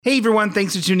Hey everyone,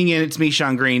 thanks for tuning in. It's me,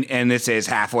 Sean Green, and this is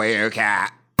Halfway Okay.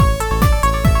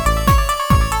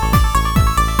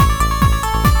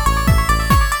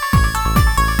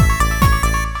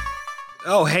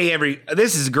 Oh, hey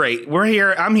this is great. We're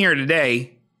here. I'm here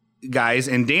today, guys,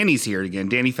 and Danny's here again.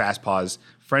 Danny Fastpaws,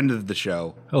 friend of the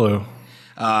show. Hello.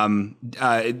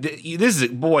 This is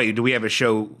boy, do we have a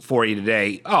show for you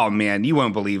today? Oh man, you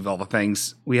won't believe all the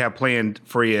things we have planned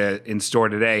for you in store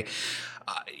today.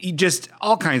 Just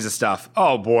all kinds of stuff.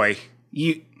 Oh boy,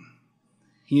 you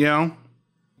know.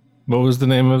 What was the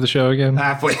name of the show again?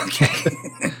 Halfway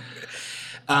Okay.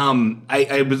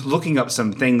 I was looking up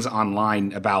some things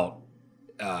online about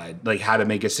like how to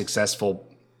make a successful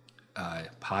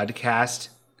podcast,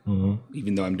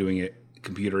 even though I'm doing a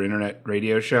computer internet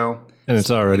radio show. And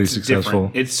it's already successful.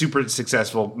 Different. It's super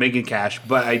successful, making cash,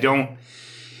 but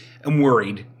I'm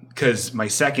worried because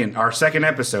our second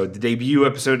episode, the debut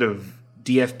episode of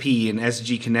DFP and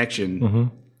SG Connection,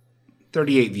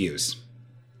 38 views.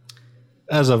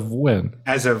 As of when?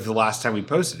 As of the last time we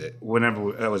posted it. Whenever,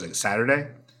 was it Saturday?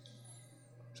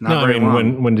 It's not very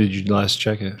long. When did you last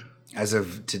check it? As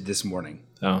of to this morning.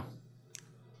 Oh.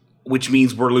 Which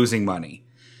means we're losing money.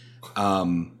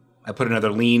 I put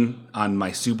another lien on my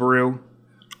Subaru.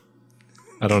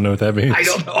 I don't know what that means. I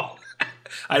don't know.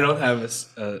 I don't have a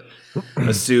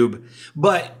Sub.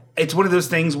 But it's one of those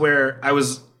things where I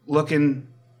was looking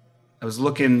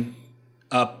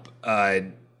up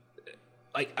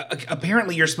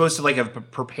apparently you're supposed to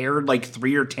have prepared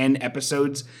 3 or 10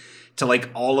 episodes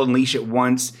to all unleash at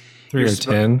once. 3 or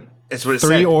 10? That's what it 3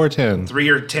 said. 3 or 10. 3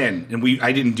 or 10. And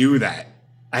I didn't do that.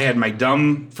 I had my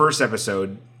dumb first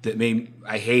episode that made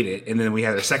I hate it, and then we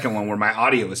had a second one where my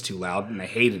audio was too loud and I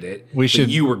hated it.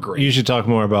 You were great. You should talk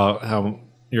more about how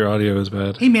your audio is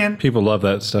bad. Hey man, people love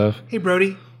that stuff. Hey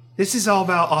Brody, this is all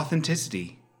about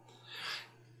authenticity.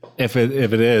 If it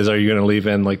is, are you going to leave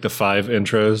in the 5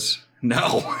 intros?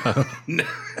 No.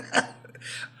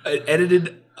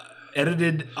 edited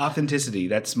authenticity.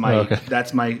 That's my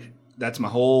that's my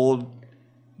whole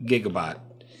gigabyte.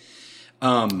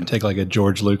 Take a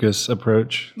George Lucas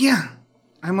approach. Yeah.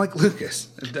 I'm like Lucas.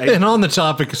 And on the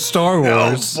topic of Star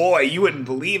Wars. Oh boy, you wouldn't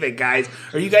believe it, guys.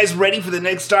 Are you guys ready for the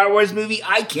next Star Wars movie?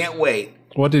 I can't wait.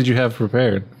 What did you have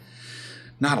prepared?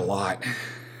 Not a lot.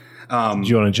 Do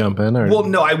you want to jump in? Or? Well,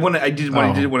 no, I did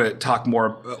want to talk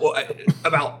more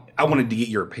about. I wanted to get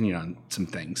your opinion on some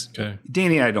things. Okay,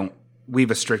 Danny and I we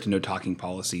have a strict no talking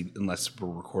policy unless we're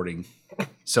recording.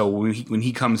 So when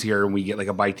he comes here and we get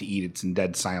a bite to eat, it's in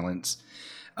dead silence,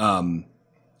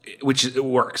 which it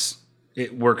works.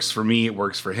 It works for me. It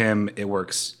works for him. It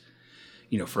works,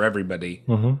 for everybody.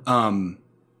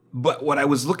 But what I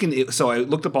was so I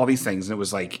looked up all these things, and it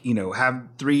was have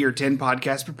 3 or 10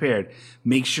 podcasts prepared.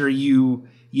 Make sure you,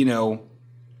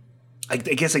 I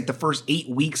guess the first 8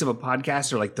 weeks of a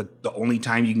podcast are the only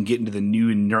time you can get into the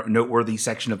new and noteworthy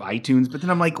section of iTunes. But then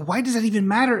I'm why does that even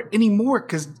matter anymore?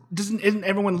 Because isn't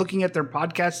everyone looking at their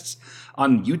podcasts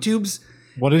on YouTube's?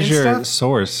 What is your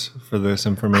source for this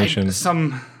information?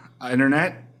 Some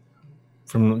internet.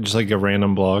 From just a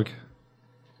random blog?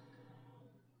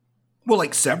 Well,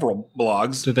 several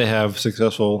blogs. Did they have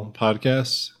successful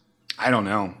podcasts? I don't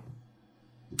know.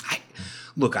 I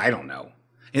don't know.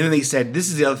 And then they said, this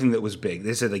is the other thing that was big.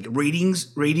 They said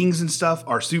ratings and stuff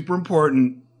are super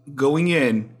important going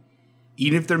in,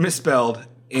 even if they're misspelled.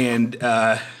 And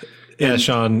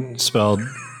Sean spelled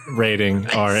rating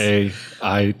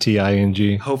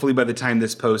RAITING. Hopefully by the time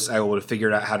this posts, I will have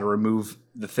figured out how to remove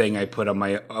the thing I put on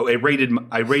my. I rated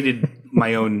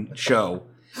my own show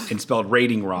and spelled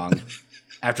rating wrong.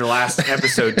 After last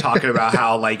episode talking about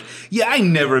how I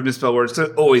never misspell words, so I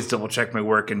always double check my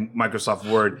work in Microsoft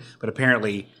Word, but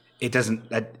apparently it doesn't.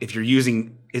 If you're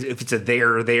using, if it's a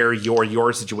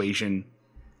your situation,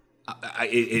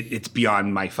 it's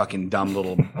beyond my fucking dumb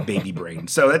little baby brain.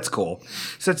 So that's cool.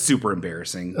 So that's super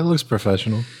embarrassing. That looks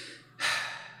professional.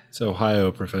 It's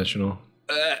Ohio professional.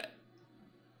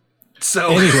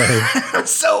 So anyway,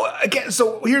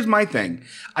 so here's my thing.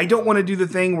 I don't want to do the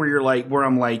thing where you're where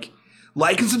I'm like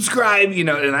and subscribe, and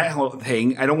that whole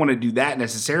thing. I don't want to do that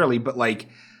necessarily, but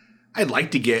I'd like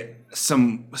to get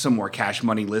some more cash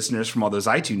money listeners from all those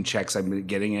iTunes checks I've been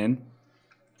getting in.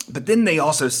 But then they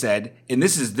also said, and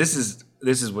this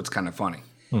is what's kind of funny.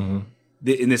 And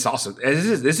this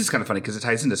is kind of funny because it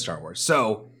ties into Star Wars.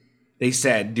 So they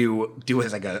said do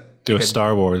as a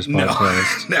Star Wars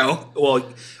podcast. No.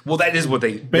 Well, that is what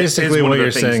they basically what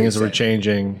you're saying is we're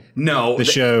changing the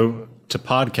show to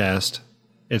podcast.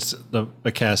 It's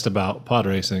the cast about pod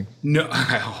racing. No.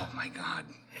 Oh my God.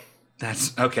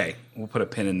 That's okay. We'll put a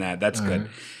pin in that. That's good.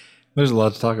 There's a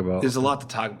lot to talk about. There's a lot to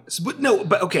talk about.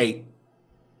 But okay.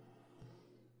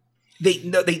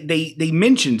 They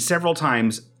mentioned several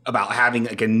times about having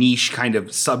like a niche kind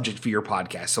of subject for your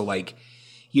podcast. So like,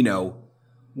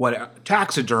 what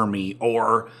taxidermy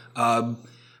or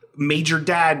Major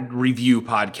Dad review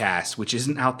podcast, which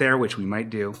isn't out there, which we might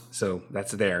do. So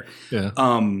that's there. Yeah.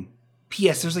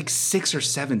 P.S. There's like 6 or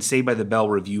 7 Saved by the Bell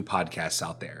review podcasts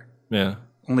out there. Yeah.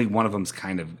 Only one of them's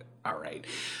kind of all right.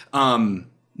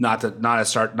 Not to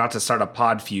start a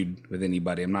pod feud with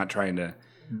anybody. I'm not trying to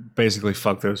basically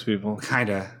fuck those people. Kind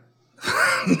of.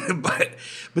 but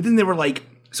then they were like,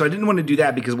 so I didn't want to do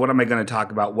that because what am I going to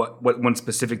talk about? What one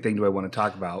specific thing do I want to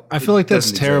talk about? I feel like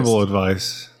that's terrible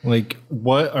advice. Like,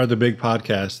 what are the big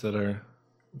podcasts that are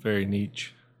very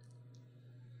niche?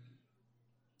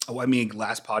 Oh, I mean,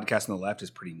 Last Podcast on the Left is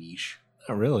pretty niche.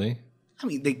 Not really. I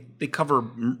mean, they cover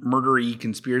murdery,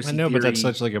 conspiracy I know, theory. but that's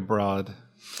such like a broad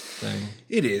thing.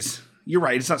 It is. You're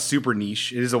right. It's not super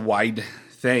niche. It is a wide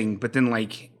thing. But then,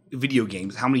 like, video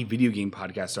games. How many video game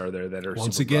podcasts are there that are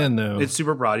once super again, broad? though? It's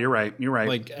super broad. You're right.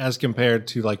 Like, as compared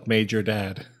to, like, Major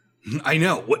Dad. I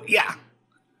know. Yeah.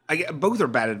 Both are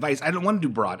bad advice. I don't want to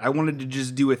do broad. I wanted to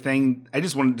just do a thing. I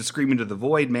just wanted to scream into the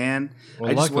void, man.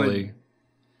 Well, luckily.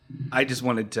 I just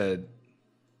wanted to.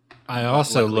 I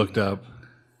also looked up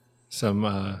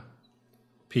some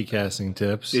PCasting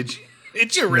tips. Did you?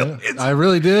 Did you really? Yeah, I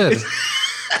really did.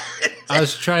 I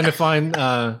was trying to find,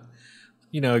 a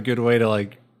good way to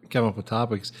like come up with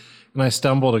topics, and I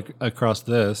stumbled across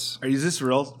this. Is this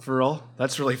real? For real?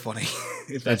 That's really funny.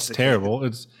 That's terrible.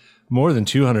 It's more than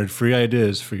 200 free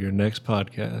ideas for your next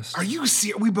podcast. Are you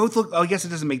serious? We both look. Oh, I guess it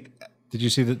doesn't make. Did you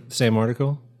see the same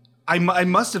article? I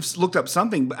must have looked up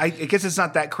something, but I guess it's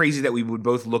not that crazy that we would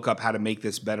both look up how to make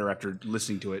this better after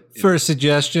listening to it. For a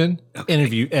suggestion,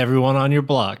 interview everyone on your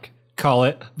block. Call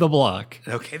it The Block.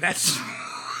 Okay, that's...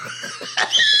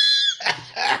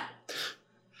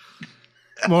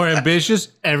 More ambitious,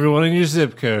 everyone in your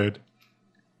zip code.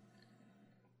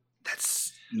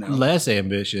 That's... No. Less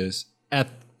ambitious, at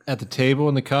the table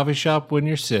in the coffee shop when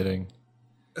you're sitting.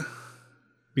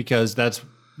 Because that's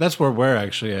where we're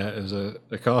actually at, is a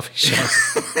coffee shop.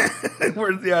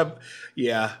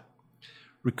 Yeah.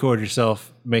 Record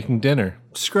yourself making dinner.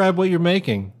 Describe what you're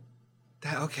making.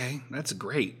 Okay, that's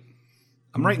great.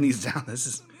 I'm writing these down.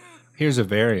 Here's a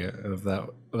variant of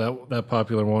that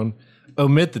popular one.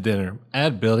 Omit the dinner.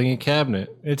 Add building a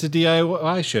cabinet. It's a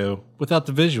DIY show without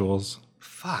the visuals.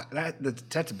 Fuck,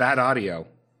 that's bad audio.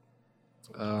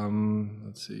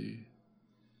 Let's see.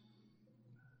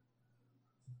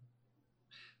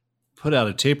 Pull out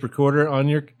a tape recorder on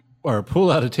your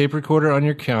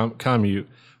commute.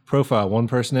 Profile one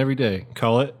person every day.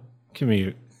 Call it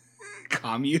commute.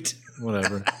 Commute?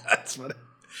 Whatever. That's what.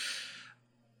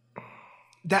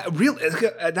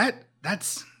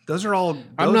 Those are all.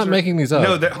 I'm not making these up.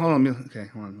 No, hold on. Okay,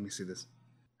 hold on. Let me see this.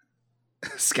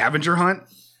 Scavenger hunt.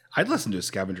 I'd listen to a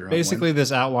scavenger hunt. Basically,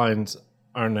 this outlines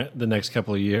the next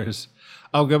couple of years.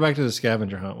 I'll go back to the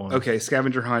scavenger hunt one. Okay,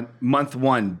 scavenger hunt. Month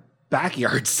 1.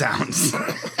 Backyard sounds.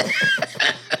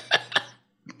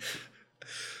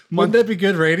 Wouldn't that be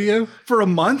good radio? For a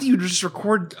month, you just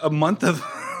record a month of.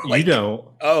 You don't.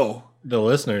 Oh, the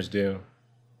listeners do.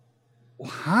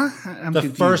 Huh? I'm the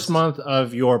confused. First month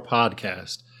of your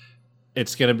podcast,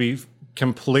 it's going to be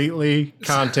completely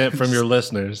content from your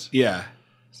listeners. Yeah.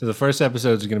 So the first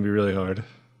episode is going to be really hard.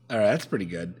 All right, that's pretty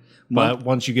good. But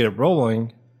once you get it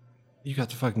rolling, you got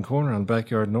the fucking corner on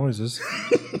backyard noises.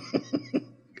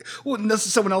 Well, unless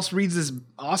someone else reads this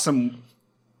awesome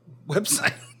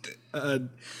website.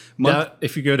 Now,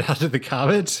 if you go down to the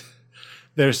comments,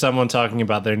 there's someone talking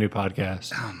about their new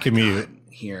podcast. Oh my Commute. God.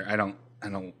 Here, I don't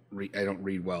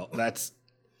read well. That's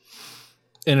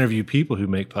interview people who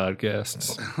make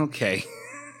podcasts. Okay.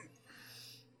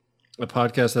 A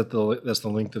podcast that's the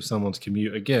length of someone's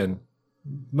commute. Again,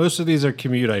 most of these are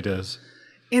commute ideas.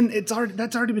 And that's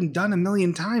already been done a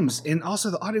million times. And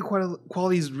also the audio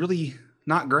quality is really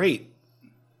not great.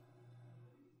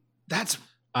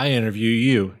 I interview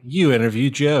you. You interview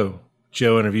Joe.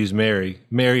 Joe interviews Mary.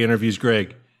 Mary interviews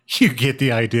Greg. You get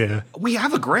the idea. We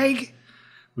have a Greg.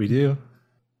 We do.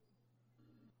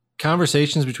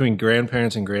 Conversations between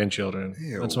grandparents and grandchildren.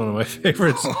 Ew. That's one of my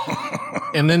favorites.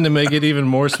 And then to make it even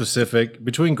more specific,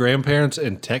 between grandparents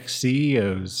and tech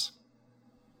CEOs.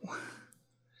 It'd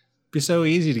be so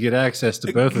easy to get access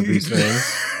to both of these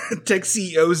things. Tech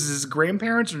CEOs is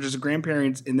grandparents or just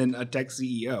grandparents and then a tech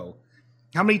CEO?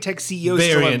 How many tech CEOs?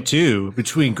 Variant 2,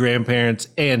 between grandparents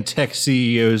and tech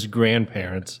CEOs'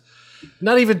 grandparents.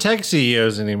 Not even tech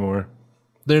CEOs anymore.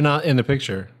 They're not in the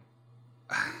picture.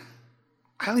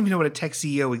 I don't even know what a tech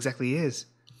CEO exactly is.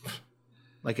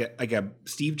 Like a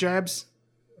Steve Jobs?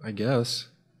 I guess.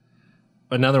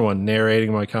 Another one,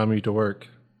 narrating my commute to work.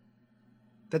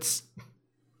 That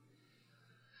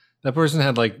person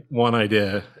had like one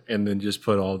idea and then just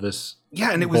put all this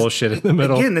and it bullshit in the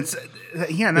middle. Again,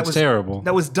 that was terrible.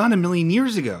 That was done a million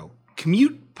years ago.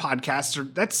 Commute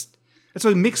podcasts that's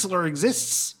why Mixlr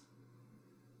exists.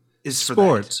 Is for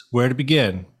sports. Where to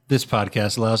begin? This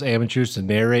podcast allows amateurs to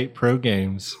narrate pro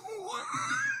games.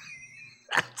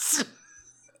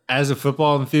 As a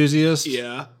football enthusiast,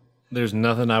 there's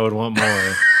nothing I would want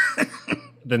more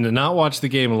than to not watch the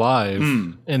game live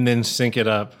and then sync it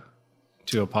up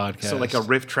to a podcast. So like a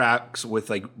riff tracks with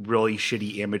like really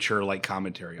shitty amateur like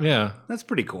commentary on it. That's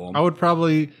pretty cool. I would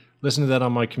probably listen to that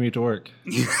on my commute to work.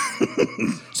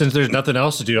 Since there's nothing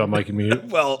else to do on my commute.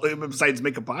 Well, besides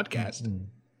make a podcast.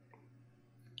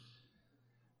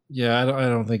 Yeah, I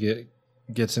don't think it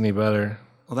gets any better.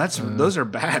 Well, those are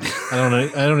bad. I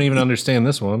don't even understand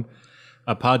this one.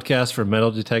 A podcast for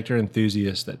metal detector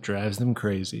enthusiasts that drives them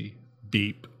crazy.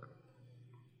 Beep.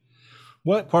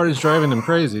 What part is driving them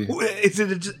crazy?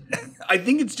 I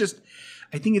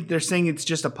think they're saying it's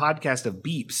just a podcast of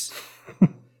beeps.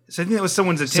 So I think that was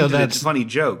someone's attempt at a funny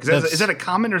joke. Is that a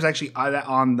comment or is it actually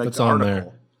on the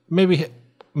article? There.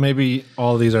 Maybe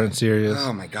all of these aren't serious.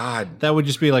 Oh my God. That would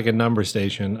just be like a number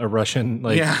station, a Russian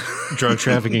drug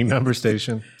trafficking number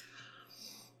station.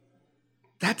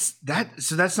 So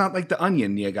that's not like the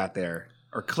Onion you got there,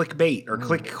 or clickbait, or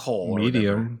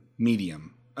clickhole.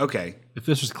 Medium. Okay. If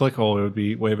this was clickhole, it would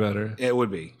be way better. It would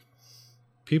be.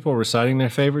 People reciting their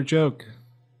favorite joke.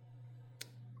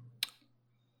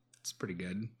 It's pretty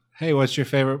good. Hey, what's your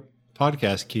favorite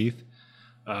podcast, Keith?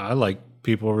 I like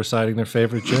people reciting their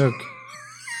favorite joke.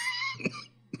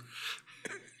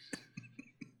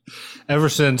 Ever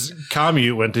since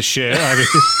Commute went to shit,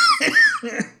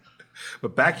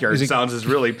 but Backyard Sounds is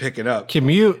really picking up.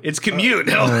 Commute. It's Commute.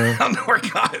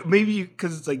 Maybe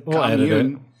because it's like we'll commune.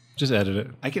 Edit it. Just edit it.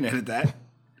 I can edit that.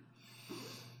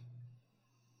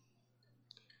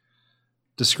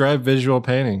 Describe visual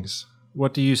paintings.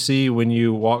 What do you see when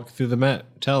you walk through the Met?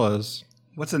 Tell us.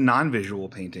 What's a non-visual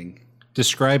painting?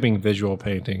 Describing visual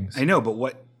paintings. I know,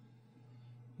 but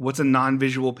what's a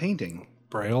non-visual painting?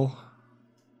 Braille.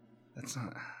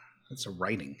 That's a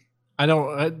writing. They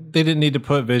didn't need to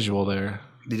put visual there.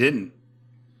 They didn't.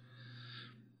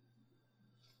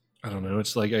 I don't know.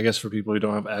 It's like, I guess for people who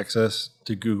don't have access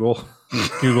to Google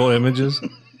Images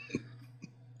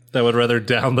that would rather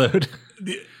download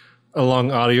a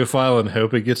long audio file and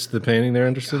hope it gets to the painting they're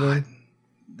interested in.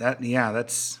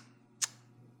 It's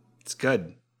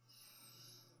good.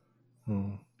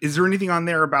 Is there anything on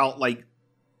there about like,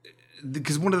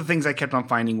 because one of the things I kept on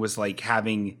finding was like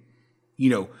having,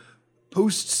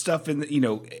 post stuff in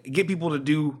get people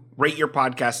to rate your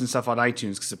podcast and stuff on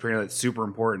iTunes, because apparently that's super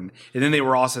important. And then they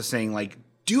were also saying like,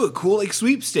 do a cool like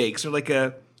sweepstakes or like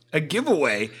a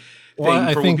giveaway. Well,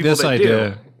 I think this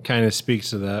idea kind of speaks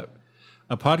to that.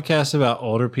 A podcast about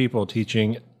older people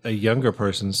teaching a younger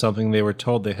person something they were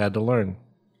told they had to learn,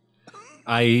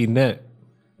 i.e. knit,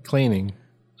 cleaning.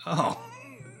 Oh,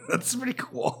 that's pretty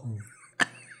cool.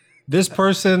 This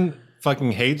person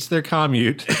fucking hates their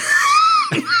commute.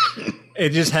 It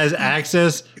just has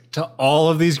access to all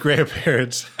of these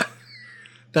grandparents.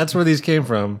 That's where these came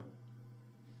from.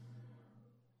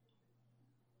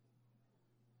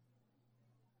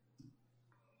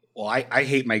 Well, I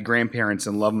hate my grandparents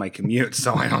and love my commute,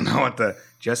 so I don't know what the...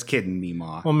 Just kidding,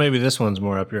 Meemaw. Well, maybe this one's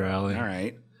more up your alley. All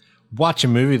right. Watch a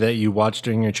movie that you watched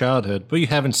during your childhood, but you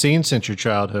haven't seen since your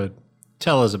childhood.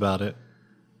 Tell us about it.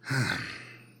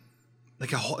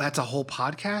 That's a whole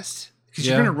podcast? Because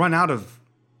you're going to run out of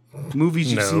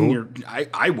movies you've seen.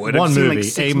 I would. One I've seen movie, like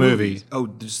 6 a movies. movie.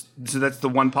 Oh, so that's the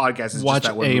one podcast. Is Watch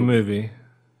just that one a movie.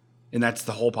 And that's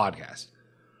the whole podcast.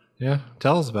 Yeah,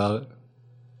 tell us about it.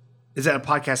 Is that a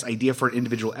podcast idea for an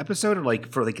individual episode, or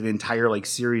like for like an entire like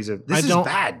series of? This is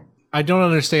bad. I don't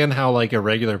understand how like a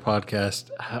regular podcast,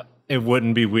 it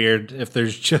wouldn't be weird if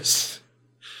there's just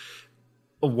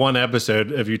one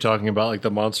episode of you talking about like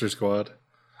the Monster Squad.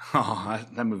 Oh,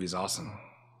 that movie's awesome.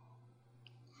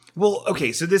 Well,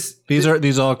 okay, so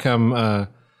these all come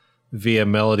via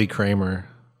Melody Kramer.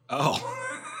 Oh,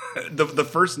 the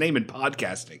first name in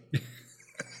podcasting.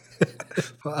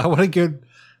 I want to go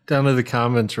down to the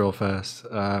comments real fast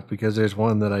because there's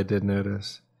one that I did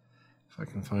notice. If I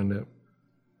can find it.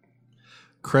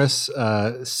 Chris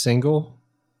Single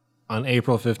on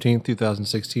April 15th,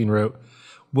 2016 wrote,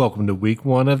 "Welcome to week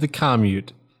 1 of the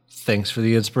commute. Thanks for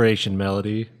the inspiration,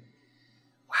 Melody."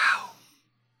 Wow.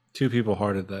 2 people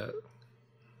hearted that.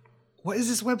 What is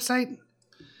this website?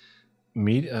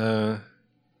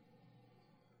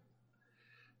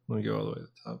 Let me go all the way to the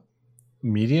top.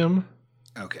 Medium?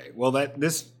 Okay. Well,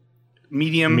 this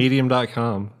Medium.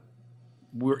 Medium.com.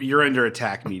 You're under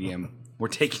attack, Medium. We're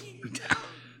taking you down.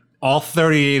 All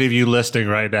 38 of you listening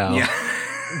right now. Yeah.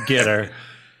 Get her.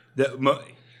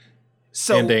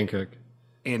 And Dane Cook.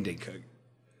 And Dane Cook.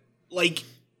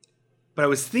 But I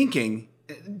was thinking,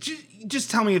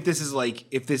 just tell me if this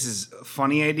is a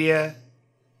funny idea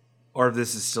or if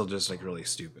this is still just really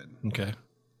stupid. Okay.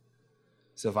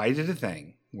 So if I did a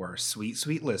thing where sweet,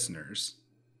 sweet listeners,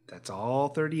 that's all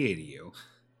 38 of you,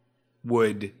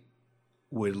 would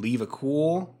leave a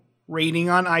cool rating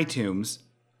on iTunes,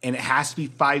 and it has to be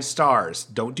 5 stars.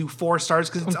 Don't do 4 stars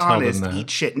because it's honest. Eat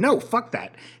shit. No, fuck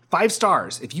that. 5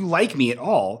 stars. If you like me at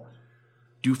all,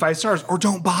 do 5 stars or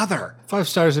don't bother. 5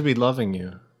 stars would be loving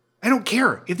you. I don't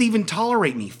care if they even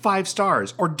tolerate me. 5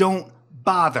 stars or don't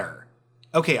bother.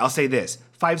 Okay, I'll say this.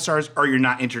 5 stars or you're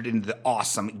not entered into the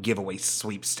awesome giveaway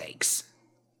sweepstakes.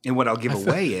 And what I'll give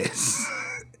away is,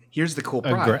 here's the cool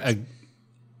prize.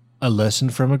 A lesson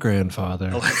from a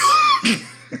grandfather.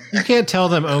 You can't tell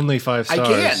them only 5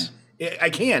 stars. I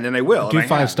can, and I will. Do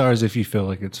 5 stars if you feel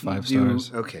like it's 5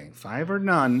 stars. Okay, 5 or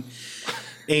none.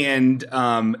 And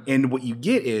what you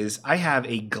get is I have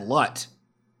a glut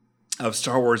of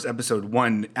Star Wars Episode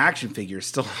 1 action figures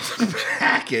still in the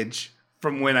package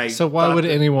from when I. So why would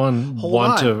anyone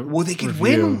want to? Well, they could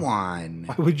win one.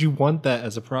 Why would you want that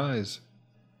as a prize?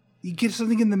 You get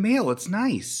something in the mail. It's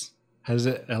nice. Has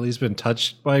it at least been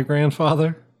touched by a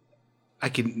grandfather? I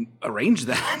can arrange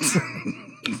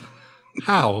that.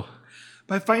 How?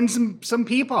 By finding some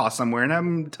peepaw somewhere and have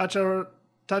them touch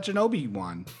an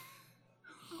Obi-Wan.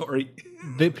 Or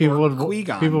people would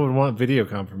Qui-Gon. People would want video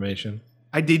confirmation.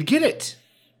 I did get it.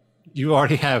 You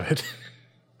already have it.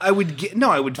 I would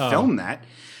film that.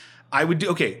 I would do.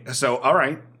 Okay, so all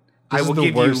right. This is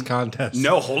the worst contest.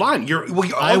 No, hold on.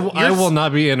 I will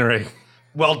not be entering.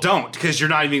 Well, don't, because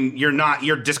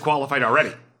you're disqualified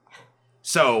already.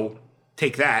 So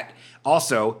take that.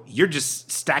 Also, you're just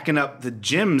stacking up the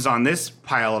gems on this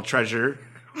pile of treasure.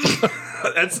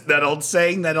 That's that old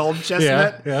saying, that old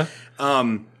chestnut. Yeah.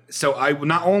 So I will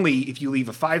not only, if you leave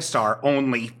a 5-star,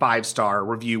 5-star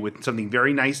review with something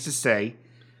very nice to say,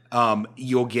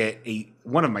 you'll get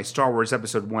one of my Star Wars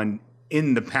Episode 1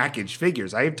 in the package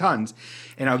figures. I have tons,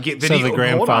 and I'll get video. So the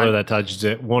grandfather that touches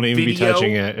it won't even be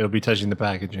touching it. It'll be touching the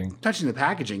packaging. Touching the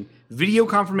packaging. Video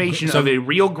confirmation of a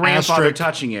real grandfather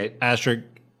touching it. Asterisk,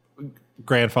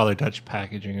 grandfather touch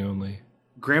packaging only.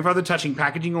 Grandfather touching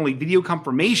packaging only. Video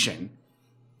confirmation.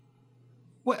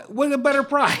 What a better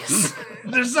prize.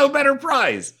 There's no better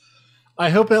prize.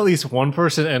 I hope at least one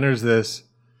person enters this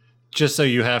just so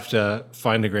you have to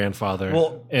find a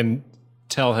grandfather and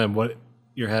tell him what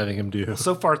you're having him do.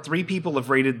 So far, 3 people have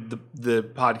rated the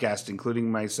podcast,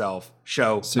 including myself,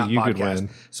 so you podcast, could win.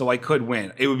 So I could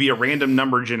win. It would be a random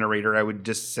number generator. I would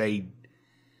just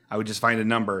find a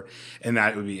number, and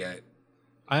that would be it.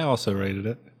 I also rated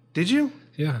it. Did you?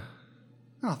 Yeah.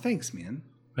 Oh, thanks, man.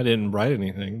 I didn't write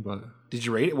anything, but... Did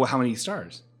you rate it? Well, how many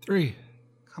stars? 3.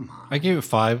 Come on. I gave it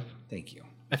 5. Thank you.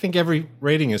 I think every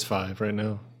rating is 5 right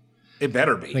now. It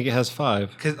better be. I think it has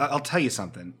 5. Because I'll tell you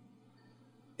something.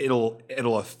 It'll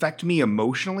affect me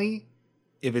emotionally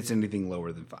if it's anything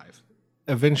lower than 5.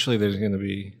 Eventually, there's going to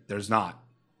be... There's not.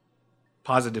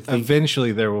 Positively.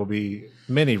 Eventually, there will be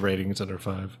many ratings that are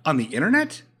 5. On the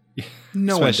internet?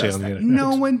 No one does that.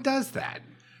 No one does that.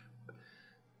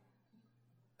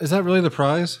 Is that really the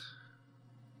prize?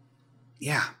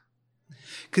 Yeah.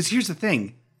 Because here's the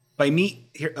thing. By me,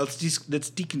 here, let's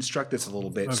deconstruct this a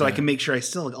little bit so I can make sure I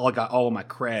still got all of my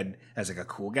cred as like a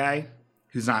cool guy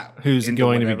who's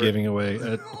going to be giving away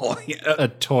a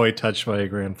toy touched by a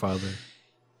grandfather.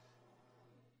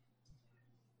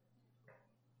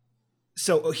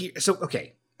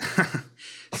 Okay.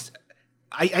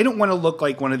 I don't want to look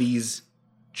like one of these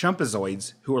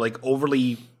chumpazoids who are like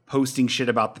overly posting shit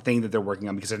about the thing that they're working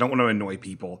on because I don't want to annoy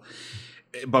people.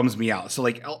 It bums me out. So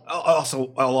like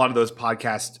also a lot of those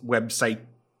podcast website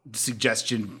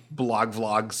suggestion blog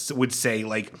vlogs would say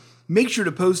like, make sure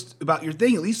to post about your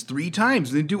thing at least 3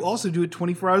 times and then also do it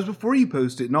 24 hours before you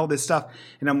post it and all this stuff.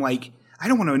 And I'm like, I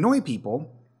don't want to annoy people,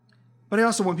 but I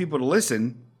also want people to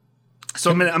listen.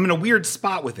 So I'm in a weird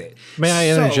spot with it. May I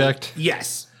interject?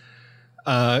 Yes.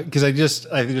 Because I just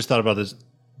thought about this.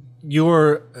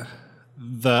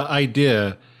 The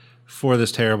idea for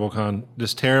this terrible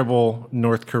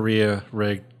North Korea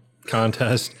rigged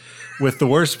contest with the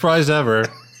worst prize ever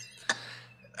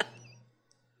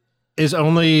is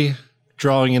only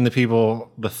drawing in the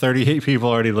 38 people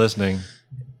already listening.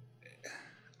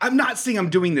 I'm not saying I'm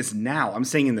doing this now. I'm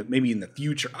saying maybe in the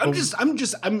future. I'm just.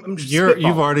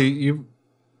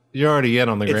 You're already in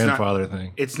on the It's not- grandfather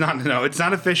thing. It's not. No, it's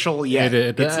not official yet.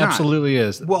 It It's not. absolutely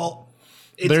is. Well,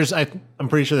 I'm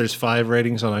pretty sure there's 5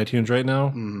 ratings on iTunes right now.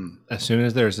 Mm-hmm. As soon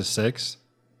as there's a sixth,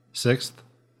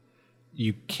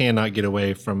 you cannot get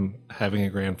away from having a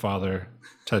grandfather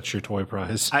touch your toy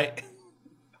prize.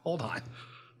 Hold on.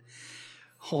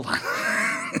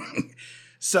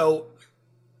 So,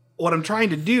 what I'm trying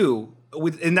to do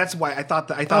and that's why I thought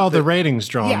the ratings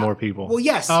draw more people. Well,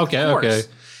 yes. Okay.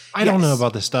 I don't know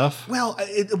about this stuff. Well,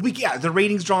 the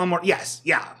ratings draw more. Yes,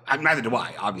 yeah. Neither do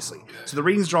I, obviously. So the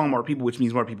ratings draw more people, which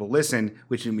means more people listen,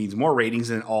 which means more ratings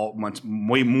and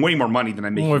way more money than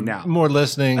I'm making now. More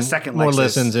listening, a second more Lexus,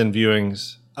 listens and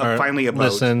viewings. Finally, a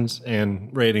boat. Listens and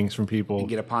ratings from people And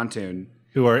get a pontoon.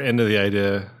 Who are into the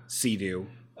idea. Sea-Doo.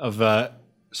 Of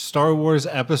Star Wars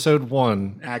Episode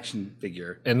 1 action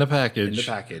figure in the package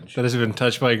that has been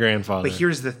touched by a grandfather. But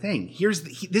here's the thing.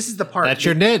 This is the part. That's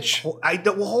your niche. Hold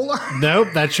on. Nope,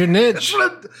 that's your niche.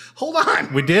 Hold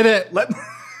on. We did it.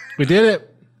 We did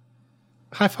it.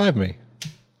 High five me.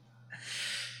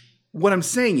 What I'm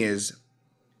saying is,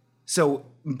 so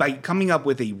by coming up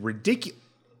with a ridiculous.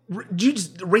 You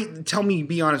just tell me,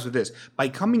 be honest with this. By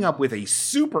coming up with a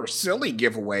super silly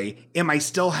giveaway, am I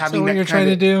still having what you're trying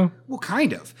to do? Well,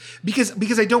 kind of.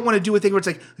 Because I don't want to do a thing where it's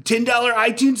like $10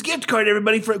 iTunes gift card,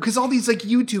 everybody, because all these like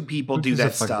YouTube people do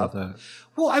that stuff.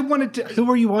 Well, I wanted to.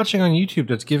 Who are you watching on YouTube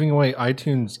that's giving away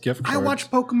iTunes gift cards? I watch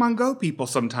Pokemon Go people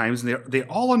sometimes, and they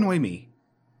all annoy me.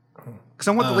 Because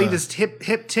I want the latest hip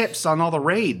tips on all the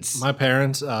raids. My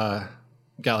parents got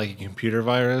like a computer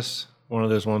virus. One of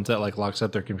those ones that like locks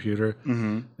up their computer,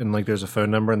 and like there's a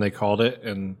phone number, and they called it,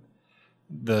 and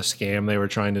the scam they were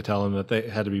trying to tell them that they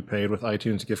had to be paid with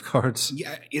iTunes gift cards.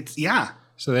 Yeah.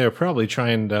 So they were probably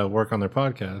trying to work on their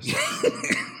podcast.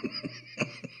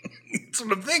 That's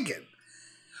what I'm thinking.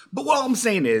 But what I'm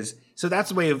saying is, so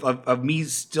that's a way of me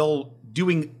still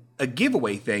doing a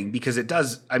giveaway thing because it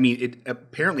does. I mean, it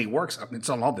apparently works. It's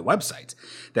on all the websites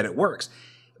that it works.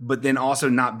 But then also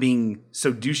not being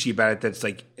so douchey about it that's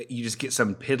like you just get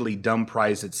some piddly dumb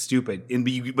prize that's stupid,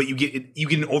 but you get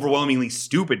an overwhelmingly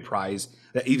stupid prize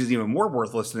that is even more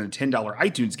worthless than a $10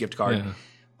 iTunes gift card. Yeah.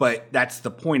 But that's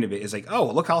the point of it. Is like,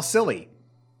 oh, look how silly.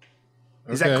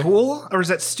 Is that cool or is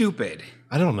that stupid?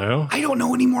 I don't know. I don't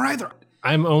know anymore either.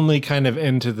 I'm only kind of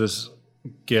into this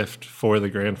gift for the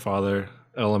grandfather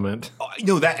element. Oh,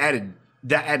 no, that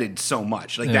added so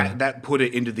much. Like that put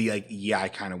it into the like, I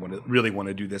kind of really want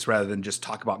to do this rather than just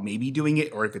talk about maybe doing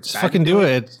it or if it's just fucking do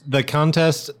it. The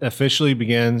contest officially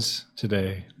begins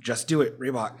today. Just do it,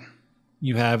 Reebok.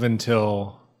 You have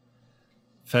until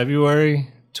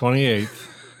February 28th.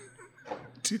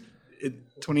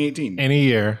 2018. Any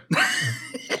year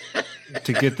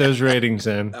to get those ratings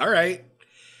in. All right.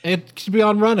 It could be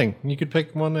on running. You could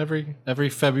pick one every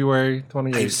February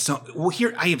 28th.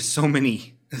 I have so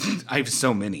many. I have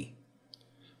so many.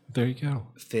 There you go.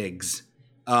 Figs.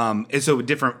 Is so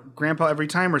different grandpa every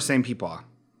time or same people?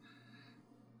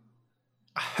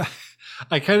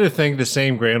 I kind of think the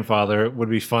same grandfather would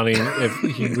be funny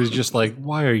if he was just like,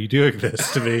 why are you doing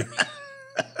this to me?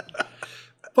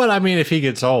 But I mean, if he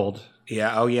gets old.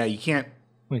 Yeah. Oh yeah. You can't.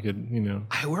 We could,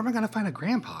 where am I going to find a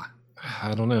grandpa?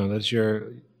 I don't know. That's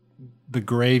the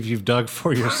grave you've dug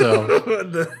for yourself.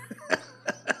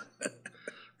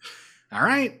 All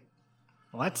right.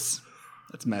 Well, that's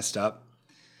messed up.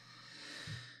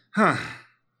 Huh.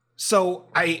 So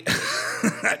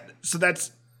so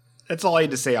that's all I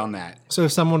had to say on that. So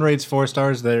if someone rates 4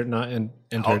 stars, they're not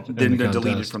entered. Then they're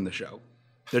deleted from the show.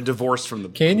 They're divorced from the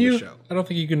show. Can you? I don't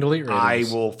think you can delete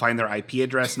ratings. I will find their IP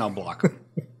address and I'll block them.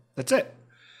 That's it.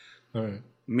 All right.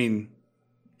 I mean,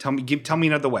 tell me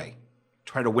another way.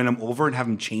 Try to win them over and have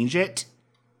them change it?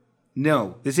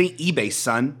 No, this ain't eBay,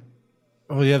 son.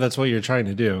 Oh, yeah, that's what you're trying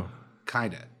to do.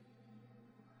 Kinda.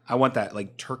 I want that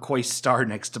like turquoise star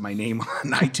next to my name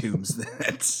on iTunes.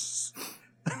 That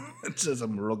says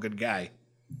I'm a real good guy.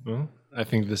 Well, I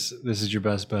think this is your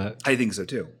best bet. I think so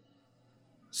too.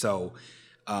 So,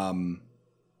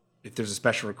 if there's a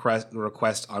special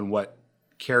request on what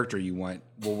character you want,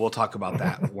 we'll talk about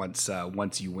that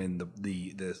once you win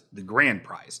the grand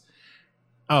prize.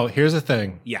 Oh, here's the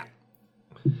thing. Yeah.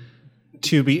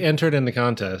 To be entered in the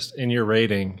contest in your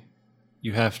rating,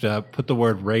 you have to put the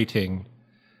word rating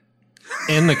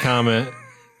in the comment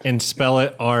and spell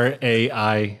it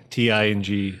RAITING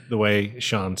the way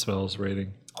Shawn spells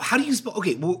rating. How do you spell?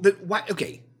 Okay, well, why?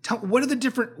 Okay, what are the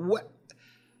different?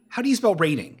 How do you spell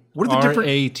rating? What are the different?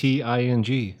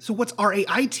 RATING. So what's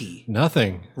RAIT?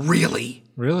 Nothing. Really?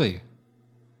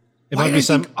 It might be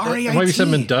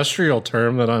some industrial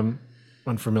term that I'm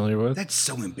unfamiliar with. That's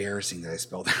so embarrassing that I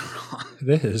spelled that wrong.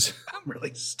 It is. I'm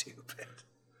really stupid.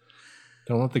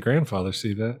 Don't let the grandfather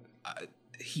see that.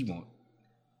 He won't.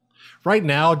 Right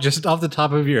now, just off the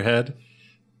top of your head,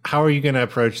 how are you going to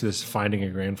approach this finding a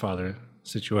grandfather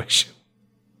situation?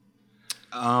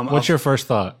 What's your first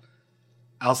thought?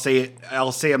 I'll say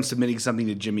I'm submitting something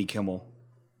to Jimmy Kimmel.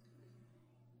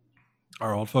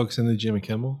 Are old folks into Jimmy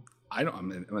Kimmel?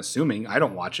 I'm assuming. I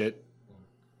don't watch it.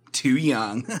 Too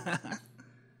young.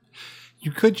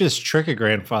 You could just trick a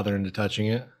grandfather into touching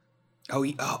it. Oh,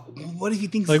 what if he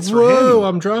thinks like, it's for whoa, him?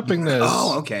 I'm dropping this.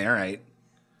 Oh, okay, all right.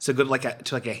 So go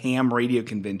to a ham radio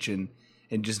convention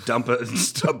and just dump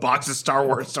a box of Star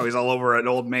Wars toys all over an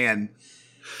old man.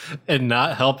 And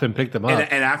not help him pick them up.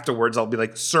 And afterwards, I'll be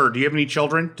like, sir, do you have any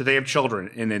children? Do they have children?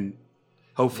 And then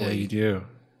hopefully. Yeah, you do.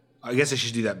 I guess I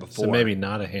should do that before. So maybe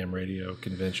not a ham radio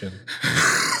convention.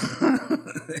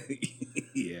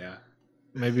 Yeah.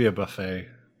 Maybe a buffet.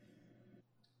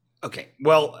 Okay.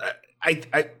 Well,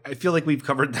 I feel like we've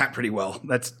covered that pretty well.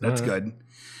 That's good.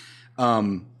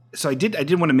 So I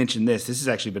did want to mention this. This has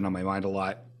actually been on my mind a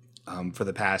lot for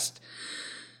the past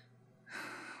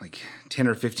like 10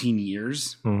 or 15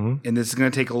 years. Mm-hmm. And this is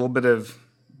going to take a little bit of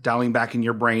dialing back in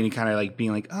your brain and kind of like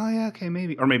being like, oh yeah, okay,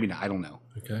 maybe, or maybe not. I don't know.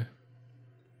 Okay.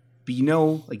 But you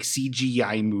know, like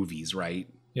CGI movies, right?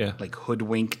 Yeah. Like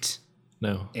Hoodwinked.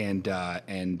 No. And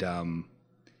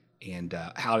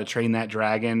How to Train That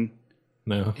Dragon.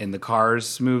 No. And the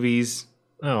Cars movies.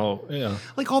 Oh, yeah.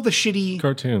 Like all the shitty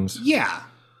cartoons. Yeah.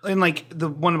 And like the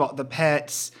one about the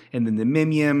pets and then the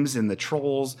Minions and the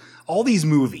Trolls. All these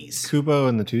movies. Kubo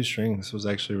and the Two Strings was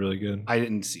actually really good. I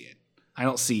didn't see it. I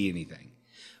don't see anything.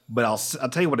 But I'll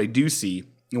tell you what I do see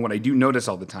and what I do notice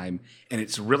all the time, and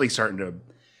it's really starting to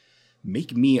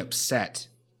make me upset,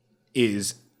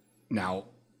 is now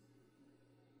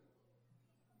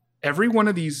every one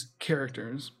of these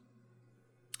characters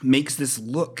makes this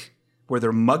look where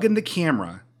they're mugging the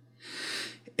camera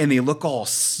and they look all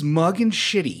smug and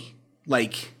shitty,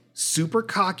 like super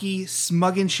cocky,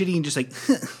 smug and shitty, and just like,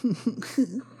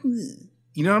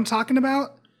 you know what I'm talking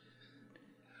about?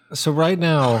 So right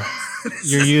now,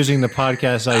 you're using the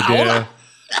podcast idea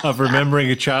of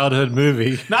remembering a childhood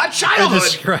movie. Not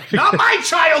childhood. Not my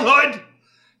childhood.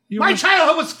 My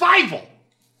childhood was Fievel.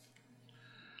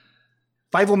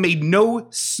 Fievel made no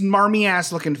smarmy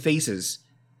ass looking faces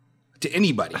to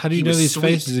anybody. How do you know these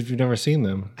faces if you've never seen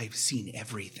them? I've seen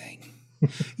everything.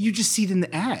 You just see it in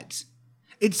the ads.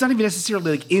 It's not even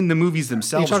necessarily like in the movies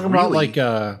themselves. You're talking about like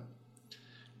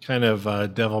kind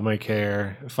of Devil May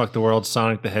Care, Fuck the World,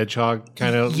 Sonic the Hedgehog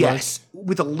kind of. Yes,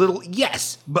 with a little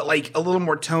but like a little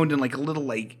more toned and like a little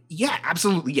like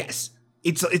absolutely yes.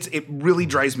 It really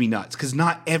drives me nuts because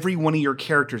not every one of your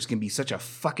characters can be such a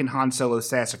fucking Han Solo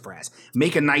sassafras.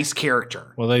 Make a nice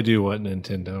character. Well, they do what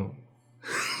Nintendo.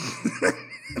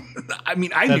 I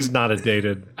mean, that's not a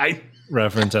dated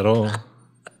reference at all.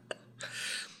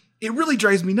 It really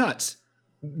drives me nuts.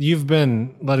 You've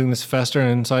been letting this fester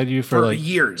inside you for like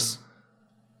years.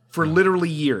 For literally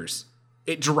years.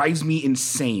 It drives me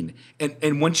insane.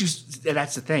 And once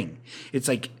that's the thing. It's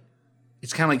like,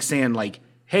 it's kind of like saying like,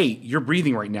 hey, you're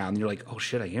breathing right now. And you're like, oh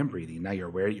shit, I am breathing. Now you're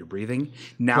aware that you're breathing.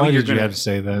 Now Why did you have to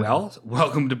say that? Well,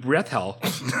 welcome to breath hell.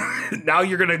 Now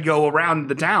you're going to go around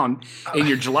the town in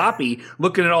your jalopy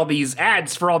looking at all these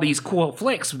ads for all these cool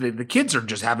flicks that the kids are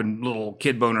just having little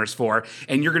kid boners for.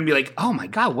 And you're going to be like, oh my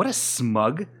God, what a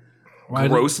smug,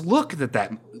 gross look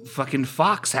that fucking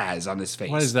fox has on his face.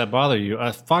 Why does that bother you?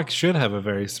 A fox should have a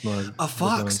very smug A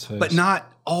fox, but not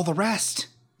all the rest.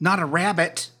 Not a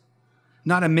rabbit.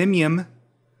 Not a minion.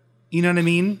 You know what I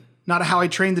mean? Not a How I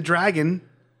Trained the Dragon.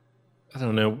 I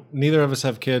don't know. Neither of us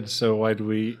have kids, so why do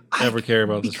we ever care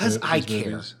about this? Because I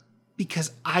care. Movies?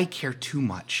 Because I care too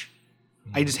much.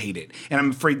 I just hate it. And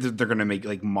I'm afraid that they're going to make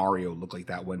like Mario look like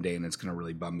that one day, and it's going to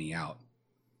really bum me out.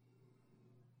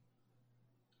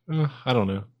 I don't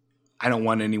know. I don't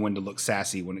want anyone to look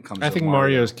sassy when it comes to I think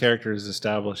Mario's character is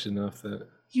established enough that...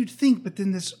 You'd think, but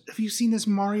then have you seen this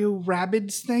Mario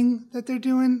Rabbids thing that they're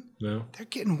doing? No. They're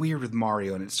getting weird with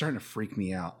Mario, and it's starting to freak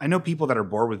me out. I know people that are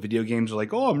bored with video games are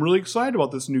like, oh, I'm really excited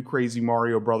about this new crazy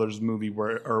Mario Brothers movie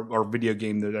or video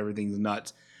game that everything's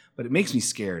nuts. But it makes me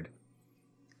scared.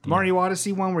 The Mario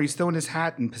Odyssey one where he's throwing his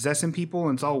hat and possessing people,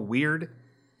 and it's all weird.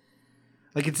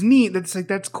 Like, it's neat.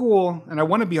 That's cool, and I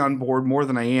want to be on board more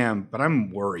than I am, but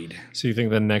I'm worried. So you think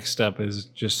the next step is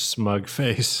just smug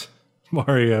face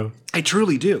Mario? I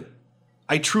truly do.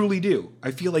 I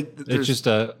feel like it's just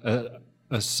a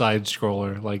side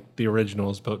scroller like the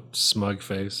originals, but smug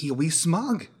face. He'll be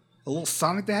smug. A little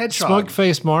Sonic the Hedgehog. Smug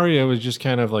face Mario is just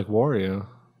kind of like Wario.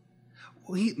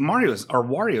 Well,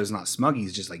 Wario's not smug.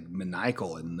 He's just like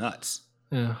maniacal and nuts.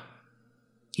 Yeah.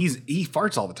 He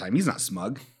farts all the time. He's not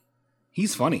smug.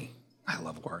 He's funny. I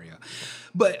love Wario.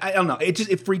 But I don't know.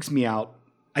 It freaks me out.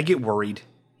 I get worried.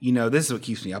 This is what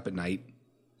keeps me up at night.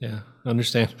 Yeah,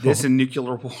 understandable. This and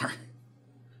nuclear war.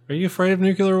 Are you afraid of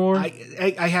nuclear war?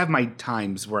 I have my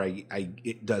times where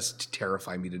it does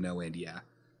terrify me to no end. Yeah.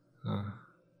 All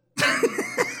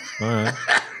right.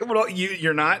 Well,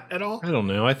 you're not at all? I don't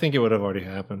know. I think it would have already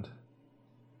happened.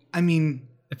 I mean,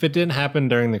 if it didn't happen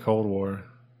during the Cold War.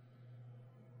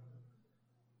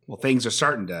 Well, things are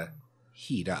starting to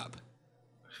heat up.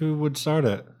 Who would start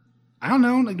it? I don't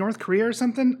know, like North Korea or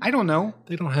something? I don't know.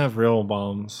 They don't have real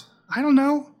bombs. I don't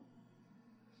know.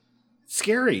 It's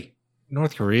scary.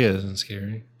 North Korea isn't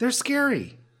scary. They're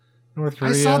scary. North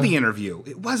Korea. I saw the interview.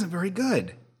 It wasn't very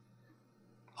good.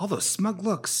 All those smug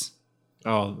looks.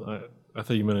 Oh, I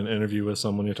thought you meant an interview with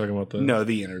someone. You're talking about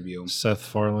the interview. Seth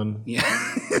Farland. Yeah.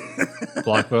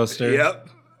 Blockbuster. Yep.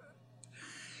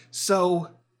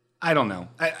 So, I don't know.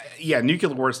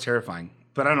 Nuclear war is terrifying.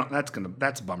 But I don't.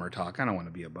 That's bummer talk. I don't want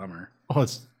to be a bummer. Oh,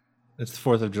 it's the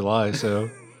 4th of July, so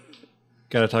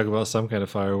got to talk about some kind of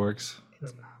fireworks.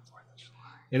 It's not 4th of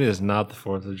July. It is not the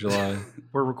 4th of July.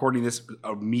 We're recording this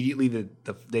immediately the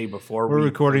day before. We're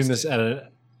recording this at an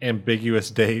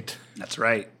ambiguous date. That's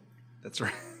right. That's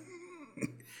right.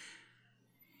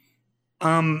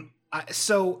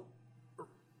 So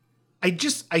I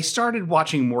started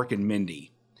watching Mork and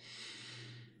Mindy,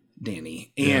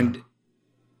 Danny, and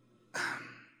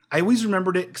I always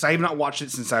remembered it because I have not watched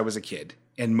it since I was a kid.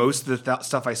 And most of the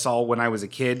stuff I saw when I was a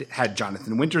kid had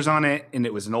Jonathan Winters on it, and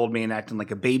it was an old man acting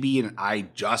like a baby, and I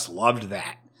just loved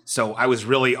that. So I was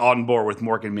really on board with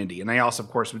Mork and Mindy. And I also, of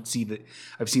course, I've seen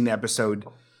the episode,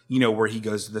 where he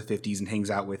goes to the 50s and hangs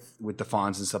out with the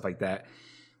Fonz and stuff like that.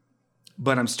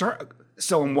 But I'm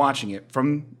watching it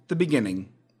from the beginning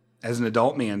as an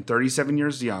adult man, 37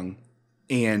 years young,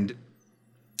 and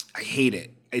I hate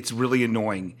it. It's really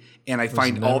annoying. And I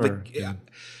find all the... Yeah,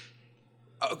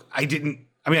 I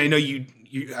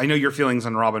know your feelings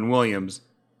on Robin Williams.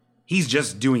 He's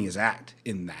just doing his act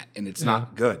in that, and it's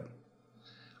not good.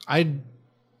 I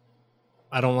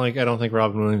don't think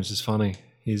Robin Williams is funny.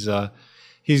 He's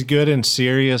good in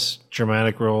serious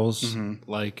dramatic roles. Mm-hmm.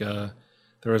 Like there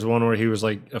was one where he was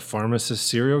like a pharmacist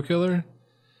serial killer,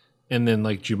 and then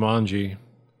like Jumanji.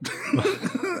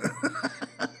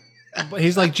 But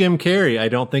he's like Jim Carrey. I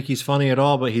don't think he's funny at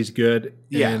all, but he's good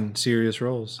in serious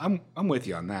roles. I'm with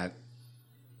you on that.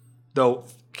 Though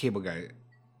Cable Guy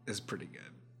is pretty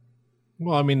good.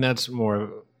 Well, I mean that's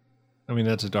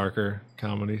a darker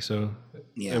comedy, so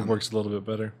it works a little bit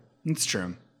better. It's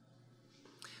true.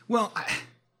 Well,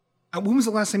 when was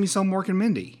the last time you saw Mork and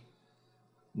Mindy?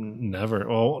 Never.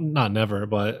 Well, not never,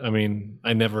 but I mean,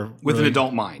 I never with an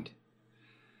adult mind.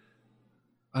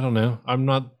 I don't know.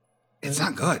 It's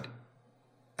not good.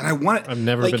 And I want it. I've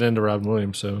never been into Robin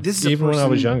Williams, so even when I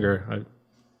was younger,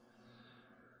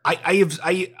 I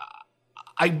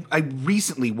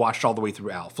recently watched all the way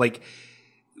through Alf. Like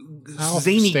Alf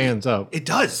zany stands up. It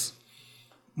does.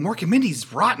 Mork and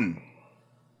Mindy's rotten.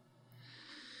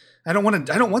 I don't want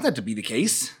that to be the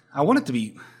case. I want it to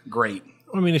be great.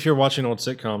 I mean, if you're watching old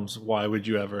sitcoms, why would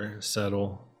you ever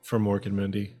settle for Mork and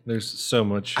Mindy? There's so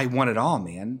much. I want it all,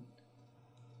 man.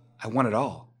 I want it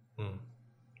all.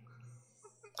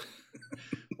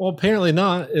 Well, apparently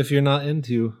not if you're not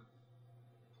into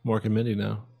Mork and Mindy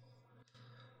now.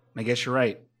 I guess you're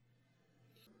right.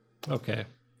 Okay.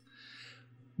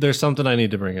 There's something I need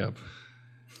to bring up.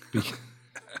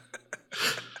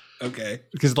 Okay.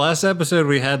 Because last episode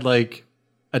we had like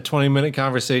a 20-minute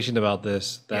conversation about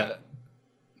this that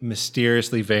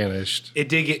mysteriously vanished. It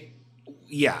did get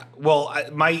Well,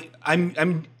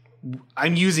 I'm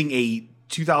using a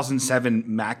 2007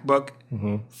 MacBook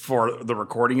for the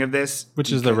recording of this,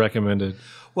 which is the recommended.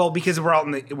 Well, because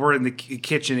we're in the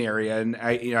kitchen area, and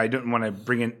I don't want to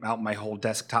bring out my whole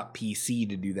desktop PC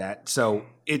to do that. So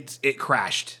it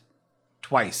crashed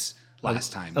twice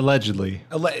last time, allegedly.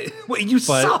 Wait, you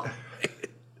saw?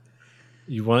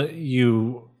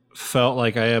 You felt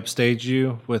like I upstaged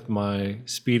you with my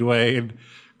Speedway and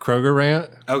Kroger rant.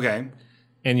 Okay.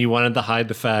 And you wanted to hide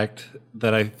the fact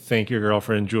that I think your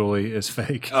girlfriend Julie is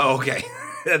fake. Oh, okay.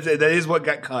 That is what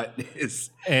got cut.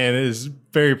 And is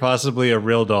very possibly a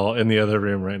real doll in the other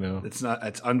room right now.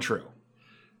 It's untrue.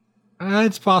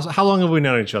 It's possible. How long have we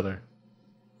known each other?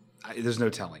 There's no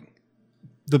telling.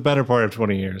 The better part of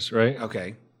 20 years, right?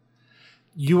 Okay.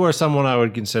 You are someone I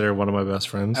would consider one of my best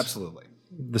friends. Absolutely.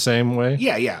 The same way?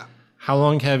 Yeah. How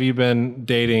long have you been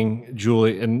dating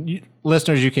Julie? And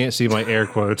listeners, you can't see my air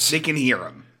quotes. They can hear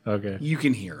them. Okay. You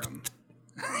can hear them.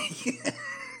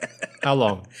 How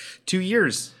long? 2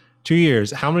 years. 2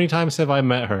 years. How many times have I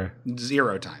met her?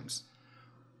 0 times.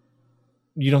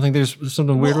 You don't think there's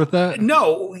something weird with that?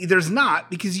 No, there's not,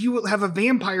 because you have a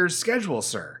vampire's schedule,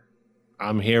 sir.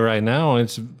 I'm here right now, and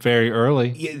it's very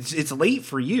early. It's late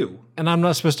for you. And I'm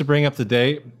not supposed to bring up the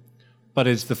date, but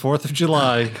it's the 4th of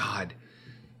July. Oh, my God.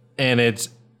 And it's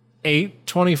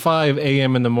 8:25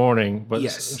 a.m. in the morning, but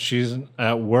she's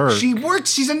at work. She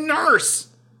works. She's a nurse.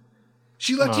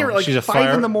 She left here at like she's a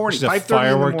 5 in the morning. She's a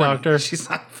firework doctor. She's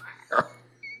not a firework.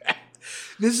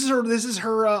 This is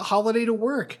her holiday to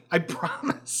work. I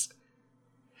promise.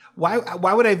 Why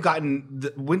would I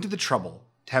have went to the trouble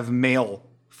to have mail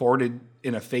forwarded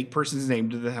in a fake person's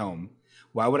name to the home?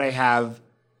 Why would I have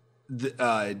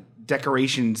the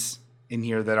decorations in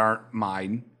here that aren't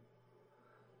mine?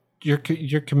 You're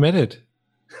committed.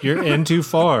 You're in too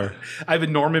far. I have a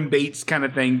Norman Bates kind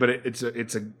of thing, but it's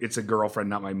a girlfriend,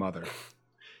 not my mother.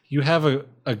 You have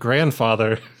a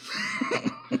grandfather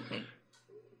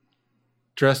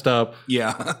dressed up,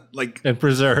 and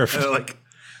preserved,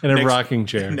 in a rocking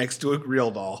chair next to a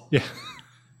real doll. Yeah,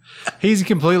 he's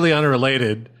completely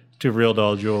unrelated to real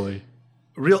doll Julie.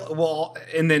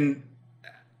 And then.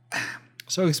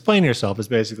 So explain yourself is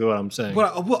basically what I'm saying.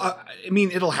 Well, I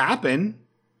mean, it'll happen.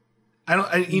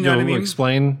 You know what I mean?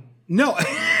 Explain? No,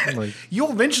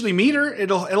 you'll eventually meet her.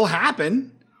 It'll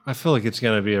happen. I feel like it's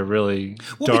going to be a really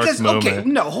dark moment. Okay,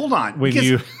 no, hold on. Well,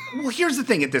 here's the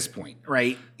thing at this point,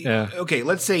 right? Yeah. Okay,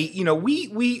 let's say,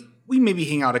 we maybe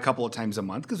hang out a couple of times a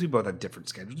month because we both have different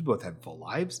schedules. We both have full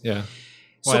lives. Yeah.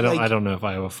 Well, I don't know if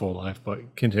I have a full life,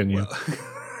 but continue.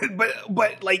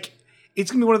 But like,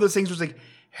 it's going to be one of those things where it's like,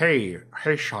 hey,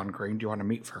 Sean Green, do you want to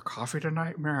meet for coffee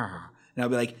tonight? And I'll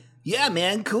be like, yeah,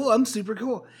 man, cool. I'm super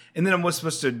cool. And then I'm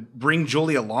supposed to bring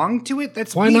Julie along to it?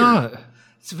 That's weird. Why not?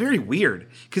 It's very weird.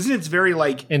 Because then it's very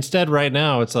like... Instead, right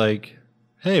now, it's like,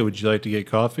 hey, would you like to get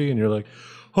coffee? And you're like,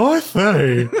 I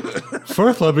say,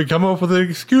 first let me come up with an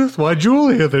excuse why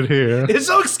Julie isn't here. It's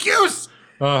no excuse!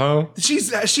 Uh-huh.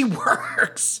 She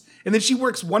works. And then she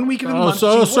works 1 week in a month.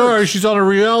 Oh, so sorry. She's on a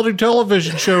reality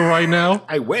television show right now.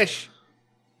 I wish.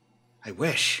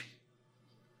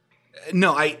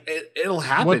 No, it'll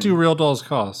happen. What do real dolls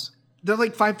cost? They're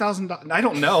like $5,000. I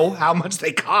don't know how much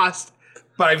they cost,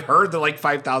 but I've heard they're like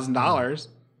 $5,000.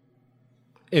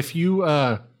 If you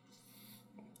had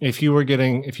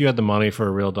the money for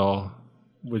a real doll,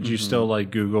 would you still like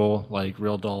Google like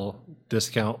real doll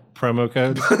discount promo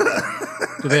codes?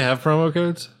 Do they have promo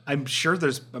codes? I'm sure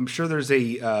there's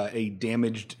a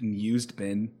damaged and used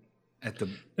bin at the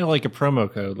like a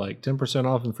promo code, like 10%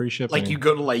 off and free shipping. Like you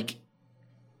go to like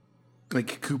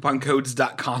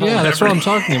couponcodes.com. Yeah, that's what I'm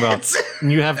talking about.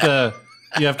 And you have to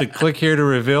click here to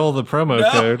reveal the promo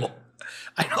code.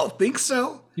 I don't think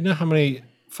so. You know how many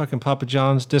fucking Papa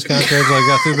John's discount codes I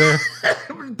got through there?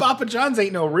 Papa John's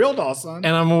ain't no real doll, son.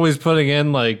 And I'm always putting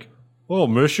in like,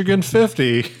 Michigan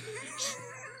 50.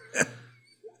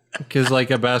 Because like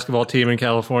a basketball team in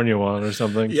California won or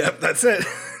something. Yep, that's it.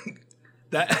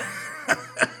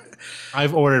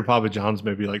 I've ordered Papa John's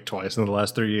maybe like twice in the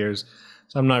last 3 years.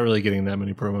 So I'm not really getting that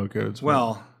many promo codes.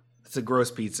 Well, it's a gross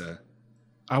pizza.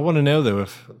 I want to know though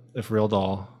if Real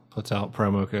Doll puts out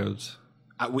promo codes.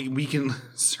 We can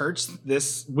search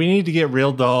this. We need to get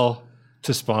Real Doll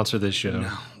to sponsor this show.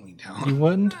 No, we don't. You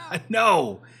wouldn't?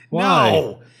 No.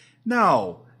 Why?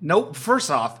 No. Nope.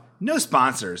 First off, no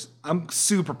sponsors. I'm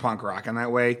super punk rock in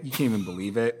that way. You can't even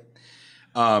believe it.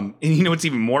 And you know what's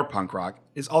even more punk rock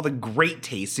is all the great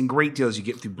tastes and great deals you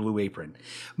get through Blue Apron.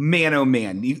 Man, oh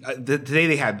man. Today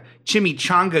they have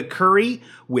chimichanga curry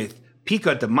with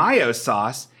pico de mayo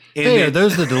sauce. And hey, are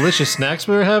those the delicious snacks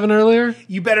we were having earlier?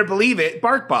 You better believe it.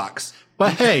 BarkBox.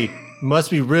 But hey,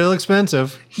 must be real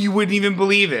expensive. You wouldn't even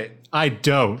believe it. I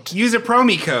don't. Use a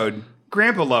promo code.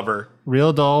 Grandpa Lover.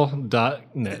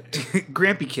 RealDoll.net.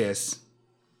 Grampy Kiss.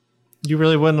 You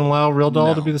really wouldn't allow Real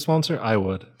Doll to be the sponsor? I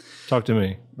would. Talk to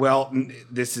me. Well,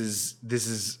 this is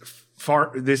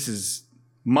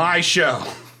my show.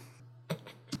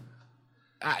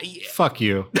 Fuck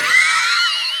you.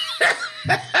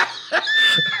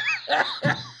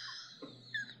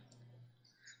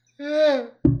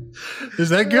 Is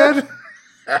that good?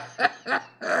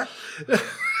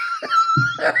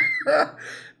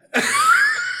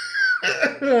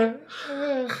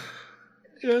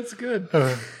 Yeah, it's good.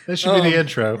 That should be the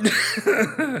intro.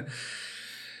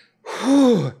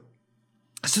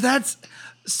 So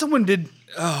someone did.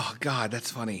 Oh God, that's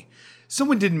funny.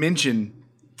 Someone did mention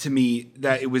to me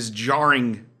that it was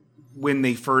jarring when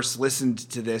they first listened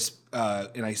to this,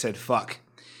 and I said, "Fuck."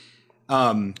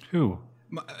 Who?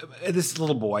 This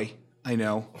little boy. I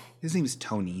know his name is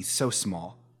Tony. He's so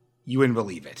small. You wouldn't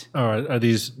believe it. All right, are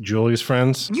these Julie's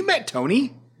friends? You met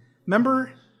Tony.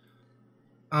 Remember?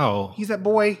 Oh, He's that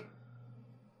boy.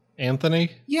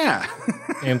 Anthony? Yeah.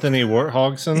 Anthony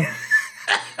Warthogson?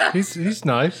 He's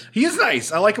nice. He is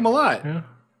nice. I like him a lot. Yeah.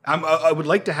 I would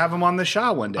like to have him on the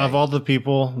show one day. Of all the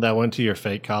people that went to your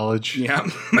fake college, yeah.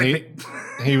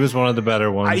 he was one of the better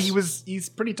ones. He's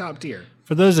pretty top tier.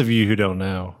 For those of you who don't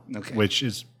know, Okay. which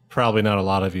is probably not a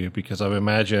lot of you, because I would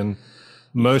imagine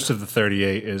most of the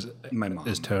 38 is My mom.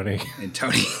 is Tony. And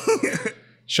Tony.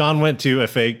 Shawn went to a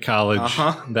fake college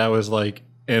that was like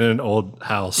in an old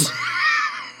house.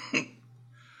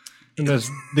 And that's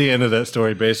the end of that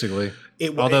story, basically.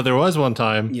 Although there was one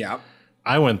time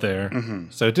I went there,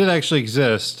 so it did actually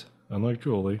exist, unlike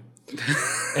Julie.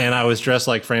 And I was dressed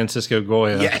like Francisco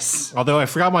Goya. Yes. Although I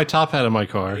forgot my top hat in my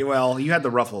car. Well, you had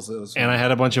the ruffles. It was fun. And I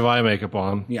had a bunch of eye makeup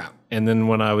on. Yeah. And then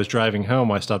when I was driving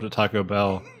home, I stopped at Taco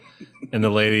Bell, and the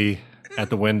lady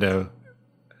at the window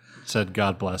said,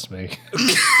 "God bless me."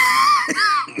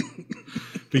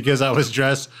 Because I was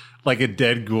dressed like a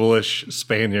dead ghoulish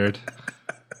Spaniard.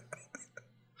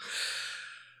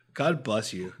 God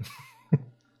bless you.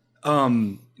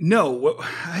 No,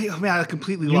 I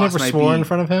completely You lost never my swore in beat.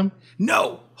 front of him?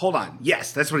 No, hold on.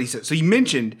 Yes, that's what he said. So you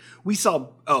mentioned we saw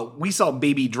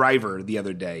Baby Driver the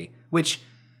other day, which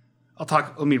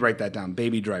let me write that down.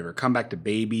 Baby Driver. Come back to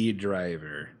Baby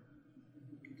Driver.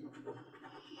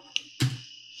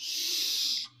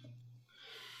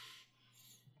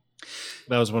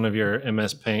 That was one of your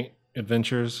MS Paint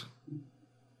adventures.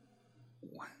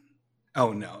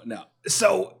 Oh no.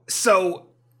 So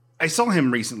I saw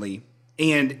him recently,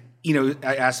 and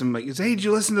I asked him, like, "Hey, did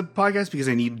you listen to the podcast?" Because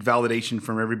I need validation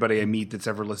from everybody I meet that's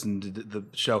ever listened to the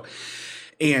show.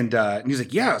 And he's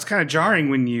like, "Yeah, it was kind of jarring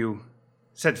when you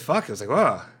said fuck." I was like,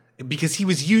 "Oh," because he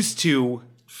was used to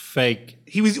Fake.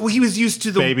 He was used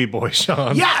to the baby boy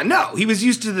Shawn. Yeah, no, he was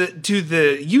used to the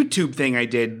YouTube thing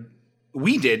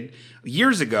we did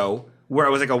years ago, where I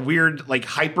was like a weird, like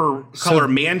hyper color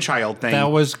man child thing.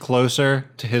 That was closer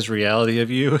to his reality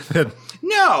of you than.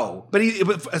 No, but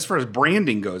as far as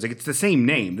branding goes, like it's the same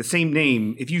name. The same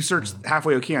name. If you search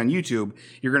Halfway Okay on YouTube,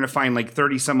 you're going to find like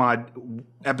 30 some odd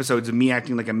episodes of me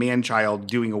acting like a man child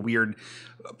doing a weird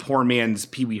poor man's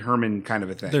Pee Wee Herman kind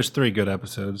of a thing. There's 3 good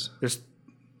episodes.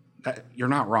 You're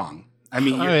not wrong. I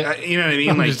mean, right. you know what I mean?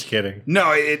 I'm like, just kidding.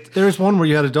 No, There's one where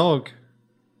you had a dog.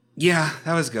 Yeah,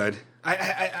 that was good.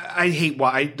 I hate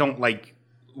I don't like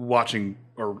watching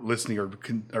or listening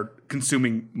or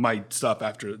consuming my stuff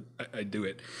after I do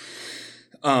it.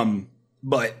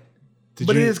 But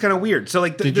it is kind of weird. So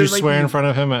like, did you swear in front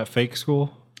of him at fake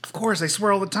school? Of course, I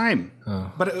swear all the time.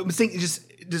 Oh. But I was thinking, just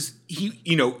he,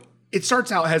 it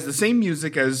starts out has the same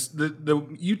music as the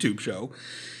YouTube show,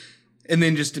 and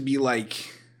then just to be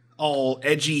like all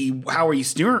edgy, Howard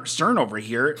Stern over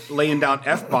here laying down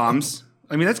F-bombs.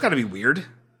 I mean, that's got to be weird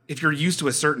if you're used to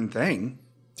a certain thing.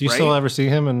 Do you still ever see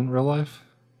him in real life?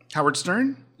 Howard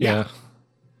Stern? Yeah.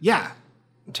 Yeah.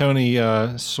 Tony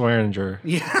Swearinger.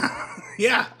 Yeah.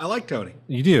 Yeah. I like Tony.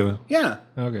 You do? Yeah.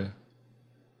 Okay.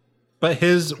 But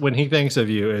when he thinks of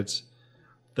you, it's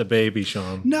the baby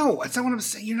Shawn. No, that's not what I'm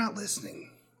saying. You're not listening.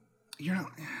 You're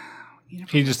not.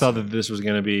 He just thought that this was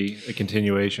going to be a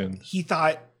continuation. He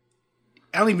thought.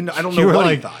 I don't even know. I don't know what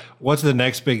he thought. What's the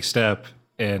next big step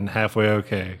in Halfway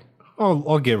Okay?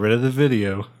 I'll get rid of the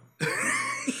video.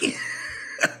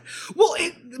 Well,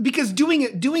 because doing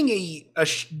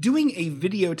a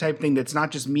video type thing that's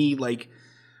not just me like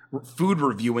food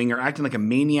reviewing or acting like a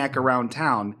maniac around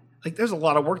town, like there's a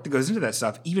lot of work that goes into that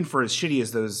stuff, even for as shitty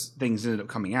as those things ended up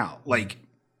coming out. Like,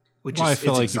 I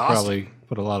feel like exhausting. You probably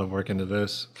put a lot of work into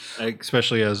this,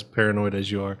 especially as paranoid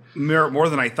as you are. More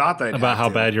than I thought that about how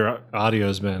bad your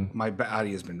audio's been. My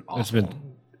audio's been awful. It's been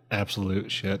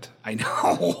absolute shit. I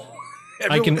know.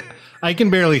 I can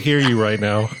barely hear you right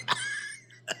now.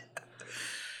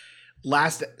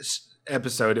 Last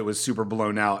episode, it was super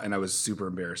blown out, and I was super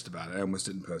embarrassed about it. I almost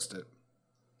didn't post it.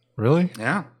 Really?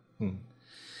 Yeah.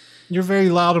 You're very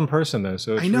loud in person, though,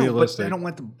 so it's realistic. But I don't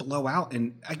want to blow out.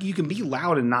 And you can be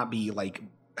loud and not be like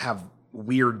have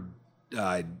weird,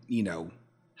 Have you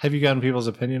gotten people's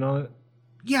opinion on it?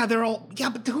 Yeah, they're all. Yeah,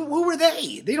 but who are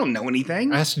they? They don't know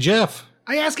anything. Ask Jeff.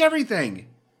 I ask everything.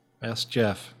 Ask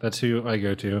Jeff. That's who I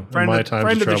go to. Friend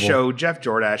of the show, Jeff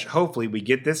Jordash. Hopefully, we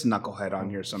get this knucklehead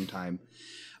on here sometime.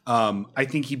 I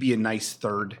think he'd be a nice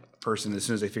third person as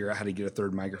soon as I figure out how to get a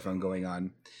third microphone going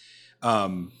on.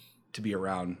 To be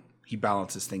around, he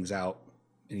balances things out,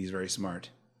 and he's very smart.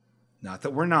 Not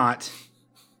that we're not,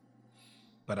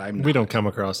 but I'm not. We don't come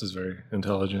across as very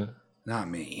intelligent. Not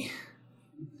me.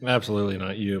 Absolutely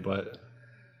not you, but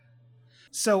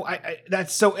So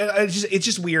it's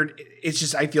just weird. It's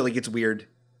just, I feel like it's weird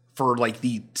for like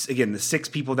the 6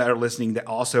 people that are listening that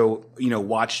also,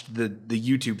 watched the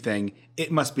YouTube thing.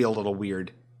 It must be a little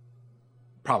weird.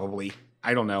 Probably.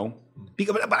 I don't know.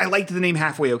 But I liked the name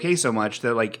Halfway Okay so much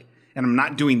that like, and I'm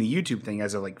not doing the YouTube thing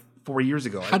as of like 4 years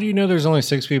ago. How do you know there's only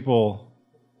 6 people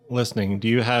listening?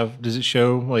 Does it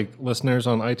show like listeners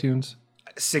on iTunes?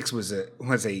 6 was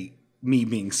a me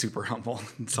being super humble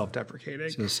and self-deprecating.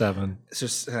 So 7. It's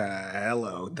just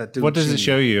hello. What does it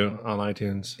show you on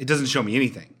iTunes? It doesn't show me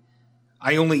anything.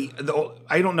 I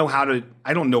don't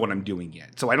know what I'm doing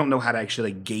yet. So I don't know how to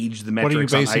actually like, gauge the metrics on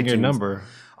iTunes. What are you basing your number?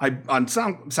 On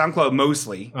SoundCloud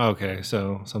mostly. Okay,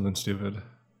 so something stupid.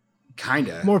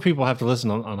 Kinda. More people have to listen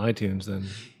on iTunes than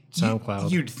SoundCloud.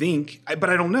 You'd think,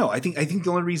 but I don't know. I think the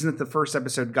only reason that the first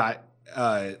episode got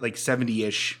like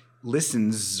 70-ish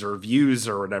listens or views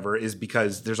or whatever is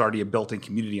because there's already a built-in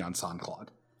community on SoundCloud.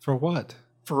 For what?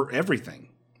 For everything.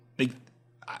 Like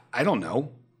I don't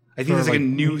know. I think there's like a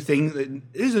new thing.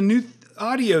 There's a new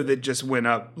audio that just went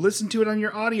up. Listen to it on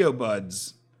your audio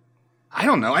buds. I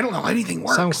don't know. I don't know how anything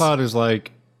works. SoundCloud is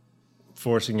like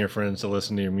forcing your friends to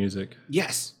listen to your music.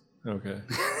 Yes. Okay.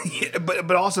 Yeah,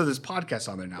 but also there's podcasts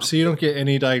on there now. So you don't get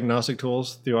any diagnostic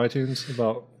tools through iTunes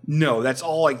about? No, that's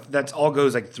all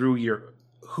goes like through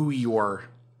who you're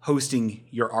hosting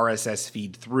your RSS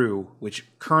feed through, which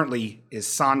currently is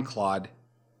SoundCloud.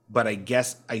 But I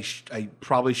guess I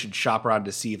probably should shop around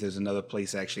to see if there's another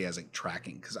place that actually has like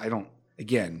tracking because I don't.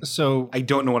 Again, so I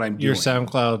don't know what I'm doing. Your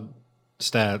SoundCloud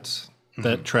stats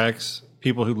that tracks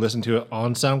people who listen to it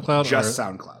on SoundCloud, just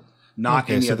SoundCloud, not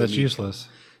any other. That's useless.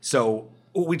 So,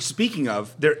 which speaking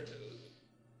of, there's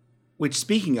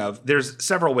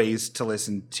several ways to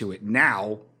listen to it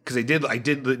now because I did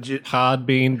legit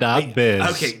Podbean.biz.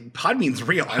 Okay, Podbean's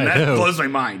real, and that blows my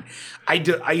mind. I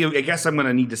guess I'm going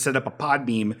to need to set up a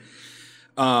Podbean.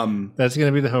 That's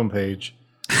going to be the homepage.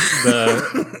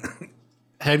 The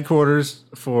headquarters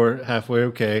for Halfway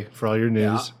Okay for all your news.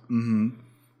 Yeah. Mm-hmm.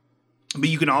 But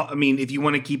you can if you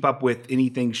want to keep up with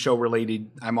anything show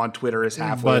related, I'm on Twitter as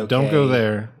Halfway Okay. But don't go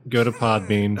there. Go to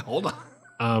Podbean. Hold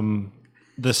on.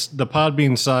 The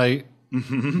Podbean site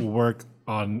will work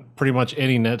on pretty much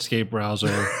any Netscape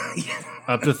browser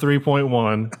up to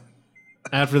 3.1.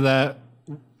 After that,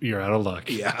 you're out of luck.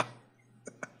 Yeah.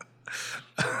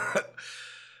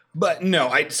 But no,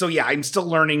 I'm still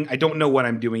learning. I don't know what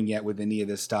I'm doing yet with any of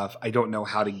this stuff. I don't know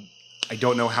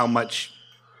how much.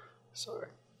 Sorry.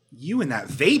 You and that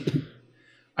vape.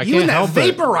 I can't help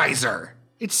it. Vaporizer.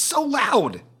 It's so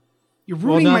loud. You're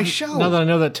ruining my show. Now that I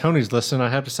know that Tony's listening, I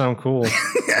have to sound cool.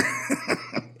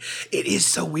 It is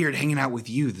so weird hanging out with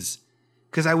youths.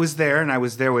 Because I was there and I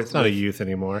was there with... He's not a youth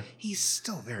anymore. He's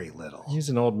still very little. He's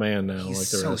an old man now, like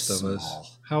the rest of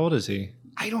us. How old is he?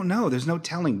 I don't know. There's no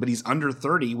telling, but he's under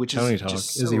 30, which Tony is talk.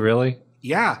 just Is he really?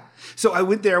 Yeah. So I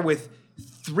went there with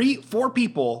 4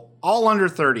 people, all under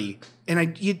 30,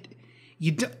 and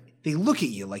they look at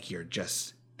you like you're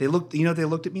just... They looked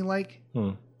at me like?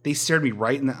 They stared me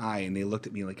right in the eye, and they looked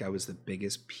at me like I was the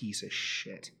biggest piece of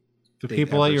shit. The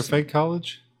people at your fake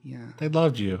college? Yeah. They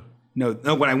loved you. No,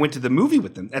 when I went to the movie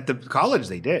with them, at the college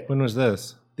they did. When was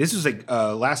this? This was like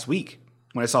last week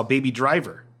when I saw Baby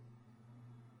Driver.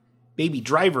 Baby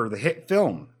Driver, the hit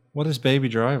film. What is Baby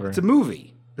Driver? It's a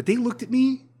movie. But they looked at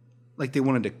me like they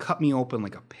wanted to cut me open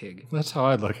like a pig. That's how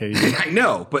I'd look at you. I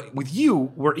know, but with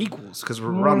you, we're equals because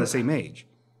we're around the same age.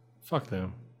 Fuck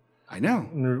them. I know.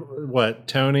 What,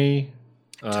 Tony?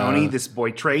 Tony, this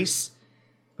boy Trace.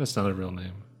 That's not a real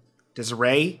name.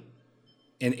 Desiree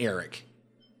and Eric.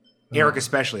 Eric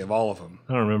especially, of all of them.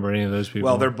 I don't remember any of those people.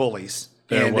 Well, they're bullies.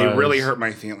 And they really hurt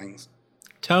my feelings.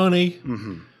 Tony,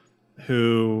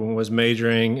 who was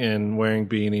majoring in wearing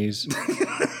beanies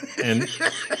and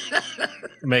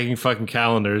making fucking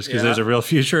calendars because there's a real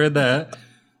future in that.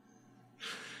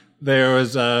 There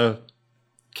was a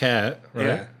cat, right?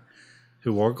 Yeah.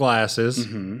 Who wore glasses.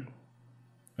 And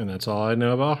that's all I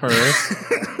know about her.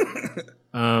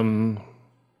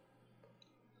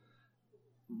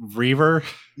 Reaver?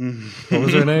 What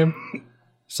was her name?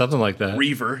 Something like that.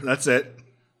 Reaver, that's it.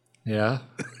 Yeah.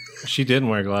 She didn't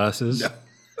wear glasses. No.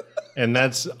 And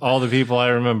that's all the people I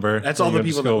remember. That's all the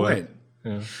people that went.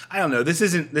 Yeah. I don't know. This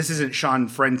isn't Sean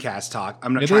Friendcast talk.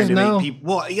 I'm not It trying is to now. make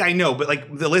people. Well, yeah, I know, but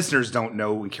like the listeners don't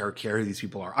know and care who these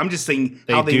people are. I'm just saying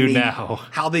They do now.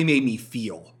 How they made me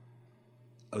feel.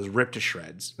 I was ripped to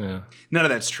shreds. Yeah. None of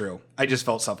that's true. I just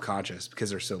felt self-conscious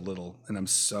because they're so little and I'm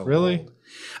so Really? old.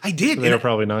 I did. So they were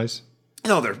probably nice.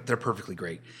 No, they're perfectly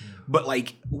great. But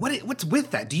like, what's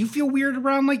with that? Do you feel weird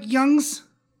around like youngs?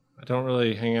 I don't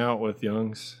really hang out with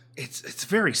youngs. It's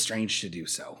very strange to do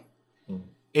so.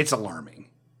 It's alarming.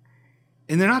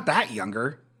 And they're not that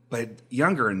younger, but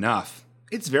younger enough.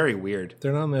 It's very weird.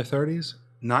 They're not in their 30s?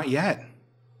 Not yet.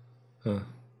 Huh.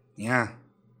 Yeah.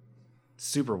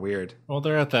 Super weird. Well,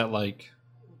 they're at that, like,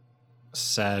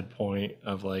 sad point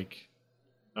of, like,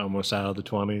 almost out of the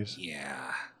 20s.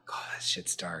 Yeah. God, that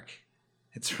shit's dark.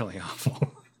 It's really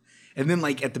awful. And then,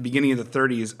 like, at the beginning of the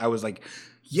 30s, I was like,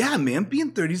 yeah, man,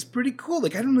 being 30 is pretty cool.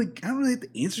 Like, I don't really have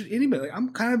to answer to anybody. Like,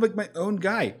 I'm kind of like my own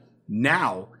guy.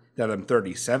 Now that I'm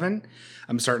 37,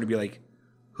 I'm starting to be like,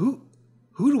 who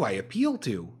do I appeal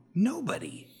to?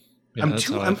 Nobody. Yeah,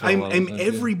 I'm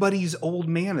everybody's old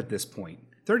man at this point.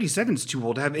 37 is too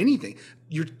old to have anything.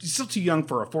 You're still too young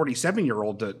for a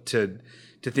 47-year-old to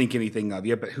think anything of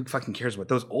you, but who fucking cares what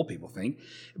those old people think?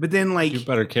 But then, like, you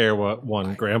better care what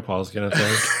grandpa's gonna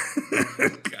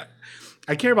think.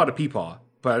 I care about a peepaw,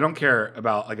 but I don't care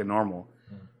about like a normal.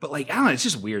 But like, I don't know, it's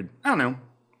just weird. I don't know.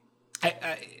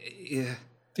 Yeah.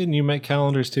 Didn't you make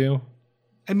calendars too?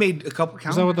 I made a couple calendars.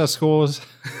 Is that what that school was?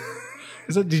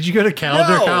 Did you go to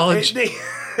calendar college?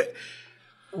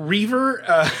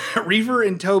 Reaver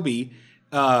and Toby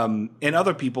and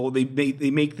other people, they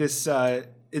make this.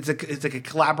 It's like a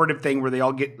collaborative thing where they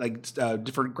all get like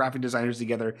different graphic designers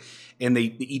together, and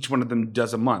each one of them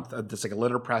does a month. It's like a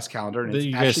letterpress calendar. And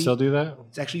you guys still do that?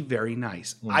 It's actually very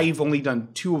nice. I've only done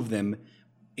 2 of them,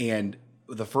 and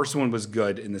the first one was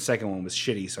good, and the second one was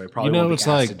shitty. So I probably won't be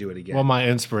asked to do it again. Well, my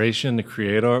inspiration to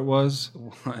create art was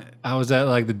I was at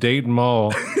like the Dayton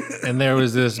Mall, and there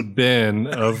was this bin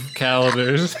of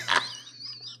calendars.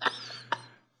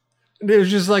 It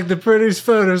was just like the prettiest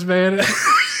photos, man.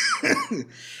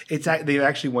 They've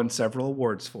actually won several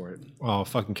awards for it. Oh,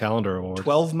 fucking calendar award.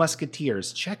 12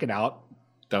 Musketeers. Check it out.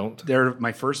 Don't. They're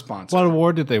my first sponsor. What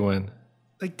award did they win?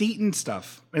 Like Dayton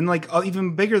stuff. And like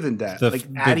even bigger than that. Like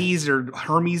Addie's or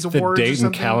Hermes Awards. The Dayton or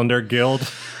something. Calendar Guild.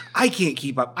 I can't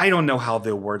keep up. I don't know how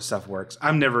the award stuff works.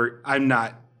 I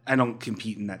don't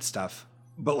compete in that stuff.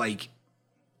 But like,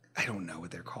 I don't know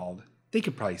what they're called. They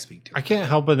could probably speak to it. I can't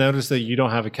help but notice that you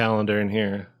don't have a calendar in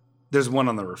here. There's one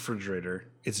on the refrigerator.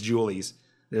 It's Julie's.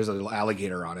 There's a little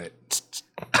alligator on it.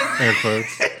 Air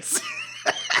quotes.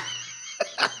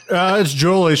 It's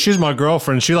Julie. She's my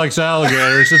girlfriend. She likes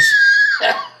alligators. It's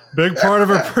a big part of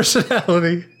her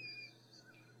personality.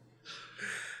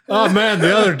 Oh, man,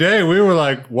 the other day we were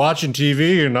like watching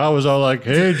TV and I was all like,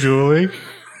 hey, Julie.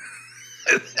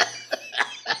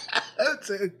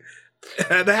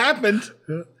 That happened.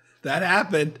 That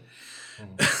happened.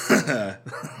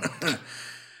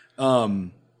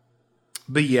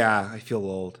 But yeah, I feel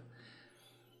old.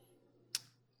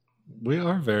 We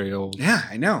are very old. Yeah,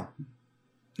 I know.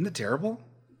 Isn't it terrible?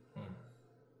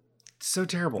 It's so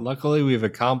terrible. Luckily, we've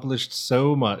accomplished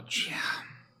so much. Yeah.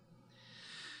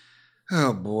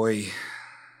 Oh boy.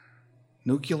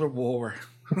 Nuclear war.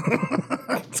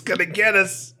 It's gonna get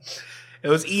us.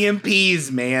 Those EMPs,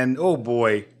 man. Oh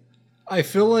boy. I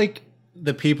feel like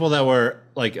the people that were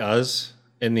like us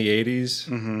in the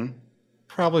 80s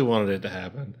probably wanted it to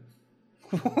happen.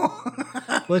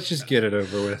 Let's just get it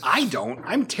over with. I don't.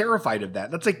 I'm terrified of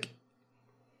that. That's like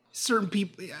certain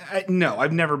people. No,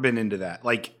 I've never been into that.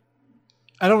 Like,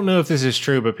 I don't know if this is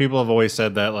true, but people have always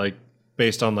said that, like,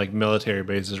 based on like military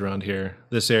bases around here,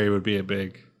 this area would be a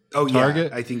big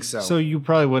target. Yeah, I think so. So you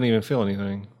probably wouldn't even feel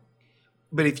anything.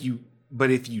 But I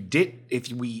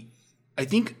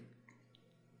think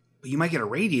you might get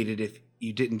irradiated if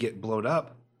you didn't get blowed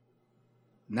up.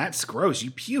 And that's gross.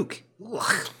 You puke.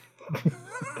 Ugh.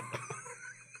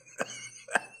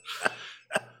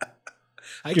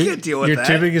 I can't deal with that. Your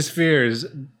two biggest fears: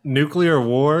 nuclear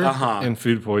war and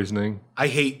food poisoning. I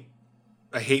hate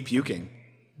puking.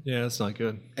 Yeah, that's not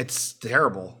good. It's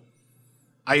terrible.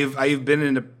 I've been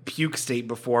in a puke state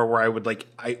before where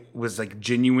I was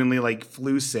genuinely like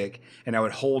flu sick, and I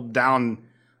would hold down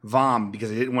vom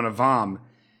because I didn't want to vom,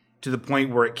 to the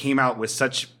point where it came out with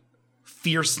such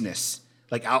fierceness,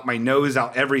 like out my nose,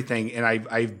 out everything, and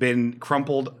I've been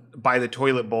crumpled by the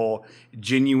toilet bowl,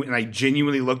 and I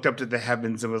genuinely looked up to the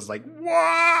heavens and was like,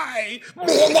 why?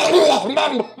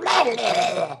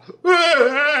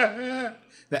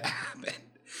 That happened.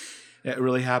 It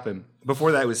really happened.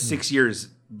 Before that, it was 6 years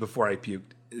before I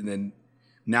puked, and then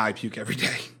now I puke every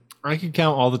day. I could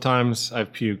count all the times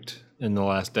I've puked in the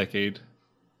last decade.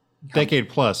 Decade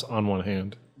plus on one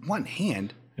hand. One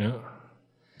hand? Yeah.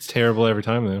 It's terrible every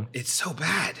time, though. It's so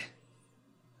bad.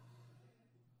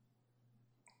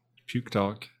 Puke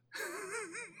talk.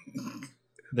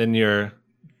 Then you're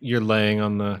laying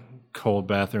on the cold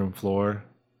bathroom floor,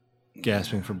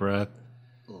 gasping for breath.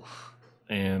 Oof.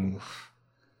 And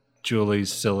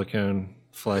Julie's silicone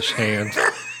flesh hand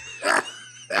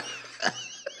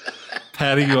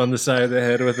patting you on the side of the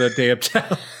head with a damn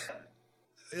towel.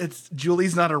 It's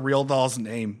Julie's not a real doll's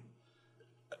name.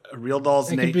 A real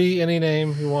doll's name. It could be any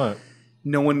name you want.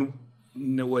 No one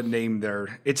named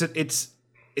their. It's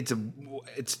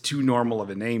too normal of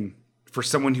a name for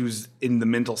someone who's in the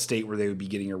mental state where they would be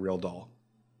getting a real doll.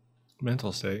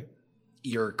 Mental state.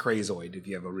 You're a crazoid if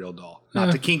you have a real doll.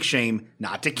 Not to kink shame.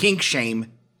 Not to kink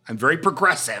shame. I'm very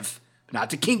progressive. Not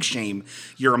to kink shame.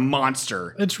 You're a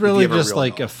monster. It's really just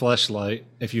like a fleshlight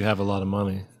if you have a lot of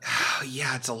money.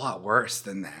 Yeah, it's a lot worse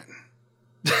than that.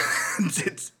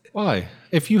 it's Why?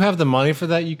 If you have the money for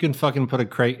that, you can fucking put a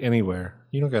crate anywhere.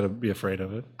 You don't got to be afraid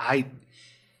of it. I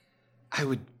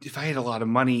would, if I had a lot of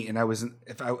money and I would,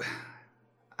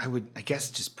 I guess,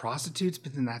 just prostitutes,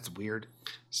 but then that's weird.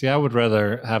 See, I would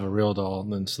rather have a real doll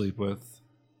than sleep with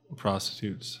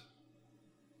prostitutes.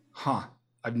 Huh.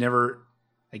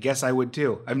 I guess I would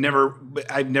too. I'd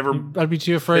be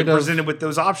too afraid been presented with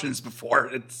those options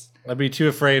before. I'd be too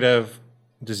afraid of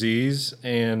disease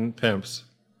and pimps.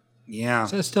 Yeah.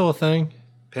 Is that still a thing?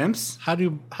 Pimps? How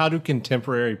do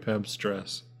contemporary pimps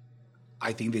dress?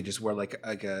 I think they just wear like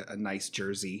a nice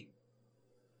jersey.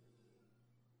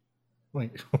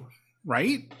 Like,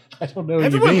 right? I don't know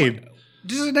what you mean.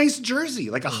 Just a nice jersey,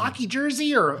 like a hockey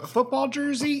jersey or a football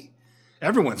jersey.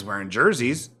 Everyone's wearing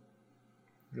jerseys.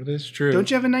 That is true.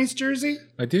 Don't you have a nice jersey?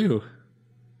 I do.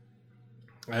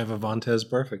 I have a Vontez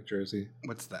Perfect jersey.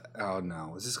 What's that? Oh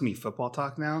no. Is this gonna be football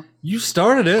talk now? You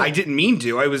started it. I didn't mean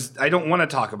to. I don't want to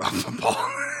talk about football.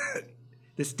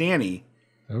 This Danny.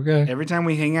 Okay. Every time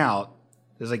we hang out,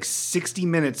 there's like 60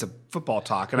 minutes of football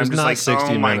talk. And There's I'm just like,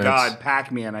 60 oh my minutes. God,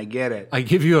 Pac-Man, I get it. I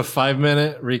give you a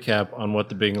 5-minute recap on what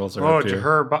the Bengals are up to. Did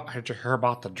you hear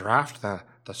about the draft? The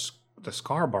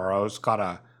Scarboroughs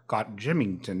got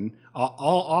Jimington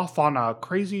all off on a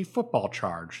crazy football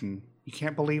charge, and you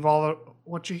can't believe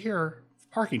what you hear.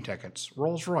 Parking tickets,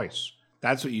 Rolls Royce.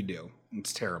 That's what you do.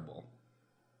 It's terrible.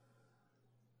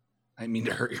 I didn't mean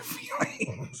to hurt your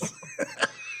feelings.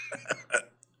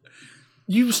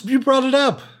 You brought it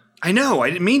up. I know. I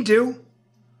didn't mean to.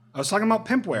 I was talking about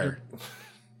pimpware.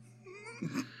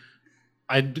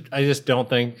 I just don't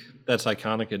think that's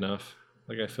iconic enough.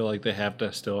 Like, I feel like they have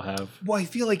to still have. Well, I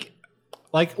feel like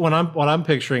what I'm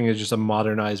picturing is just a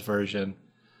modernized version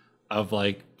of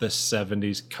like the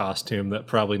 70s costume that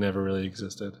probably never really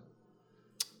existed.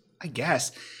 I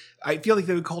guess. I feel like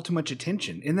they would call too much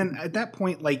attention. And then at that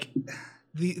point, like,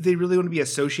 they really want to be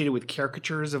associated with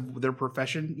caricatures of their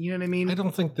profession. You know what I mean? I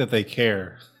don't think that they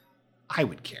care. I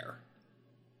would care.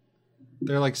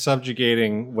 They're like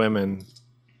subjugating women.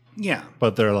 Yeah.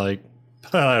 But they're like,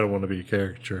 I don't want to be a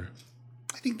caricature.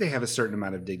 I think they have a certain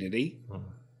amount of dignity.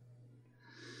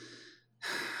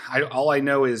 All I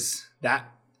know is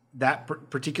that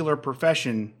particular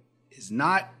profession is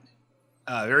not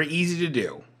very easy to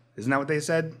do. Isn't that what they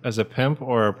said? As a pimp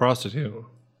or a prostitute?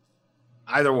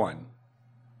 Either one.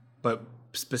 But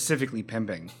specifically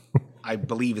pimping, I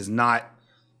believe is not.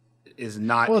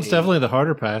 Well, it's definitely the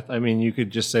harder path. I mean, you could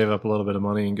just save up a little bit of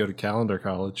money and go to calendar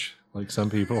college, like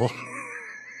some people.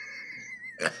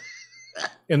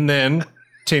 And then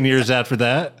 10 years after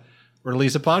that,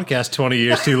 release a podcast 20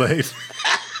 years too late.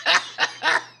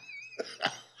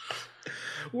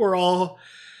 We're all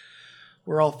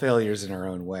failures in our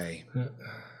own way.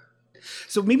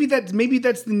 So maybe that's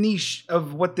the niche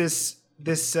of what this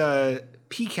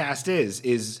PCast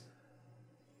is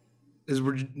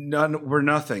we're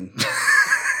nothing.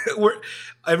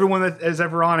 Everyone that is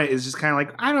ever on it is just kind of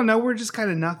like, I don't know, we're just kind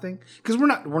of nothing, because we're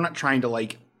not trying to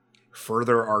like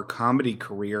further our comedy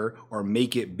career or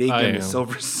make it big on the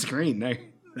silver screen.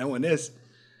 No one is.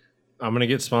 I'm gonna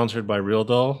get sponsored by Real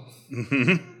Doll,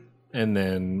 and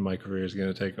then my career is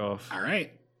gonna take off. All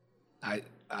right. I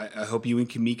hope you and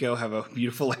Kimiko have a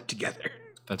beautiful life together.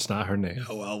 That's not her name.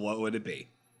 Oh well, what would it be?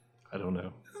 I don't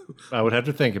know. I would have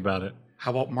to think about it.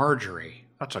 How about Marjorie?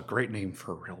 That's a great name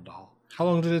for a real doll. How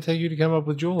long did it take you to come up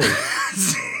with Julie?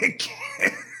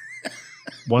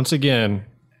 Once again,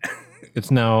 it's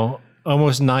now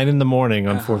almost 9 a.m.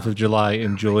 on 4th of July,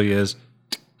 and Julie is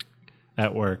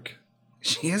at work.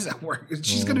 She is at work.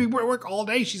 She's going to be at work all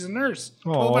day. She's a nurse.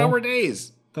 12-hour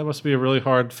days. That must be a really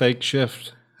hard fake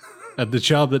shift at the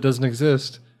job that doesn't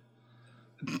exist.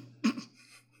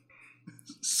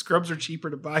 Scrubs are cheaper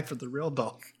to buy for the real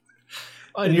doll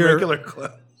On your regular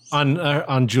clothes.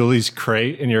 On Julie's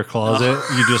crate in your closet,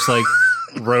 you just like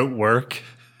wrote work.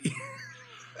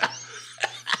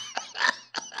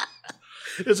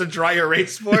 There's a dry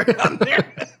erase board on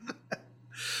there.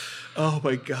 Oh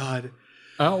my God.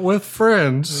 Out with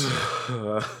friends.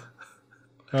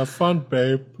 Have fun,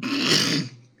 babe.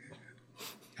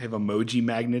 I have emoji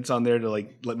magnets on there to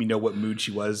like let me know what mood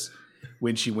she was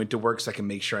when she went to work, so I can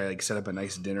make sure I like set up a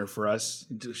nice dinner for us.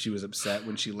 She was upset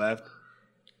when she left.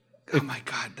 Oh my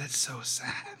God, that's so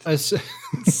sad. It's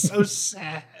so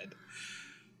sad.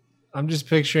 I'm just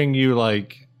picturing you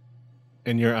like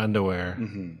in your underwear,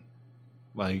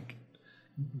 like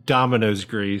Domino's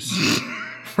grease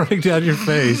running down your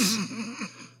face,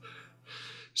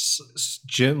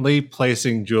 gently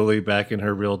placing Julie back in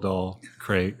her real doll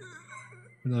crate.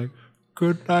 And like,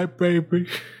 good night, baby.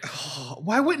 Oh,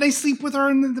 why wouldn't I sleep with her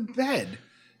in the bed?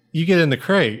 You get in the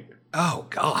crate. Oh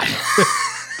God.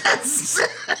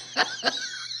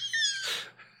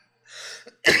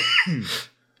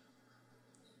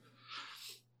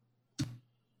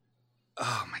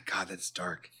 Oh my God, that's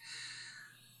dark.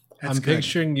 That's I'm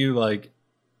picturing you like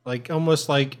almost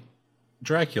like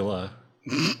Dracula,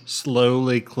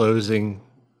 slowly closing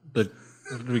the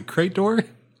crate door.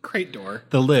 Crate door.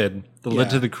 The lid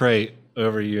to the crate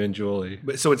over you and Julie.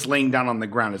 But so it's laying down on the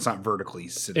ground. It's not vertically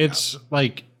sitting. It's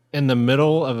like in the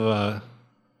middle of a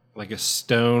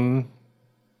stone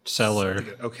cellar.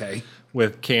 Okay.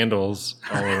 With candles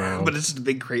all around. But it's just a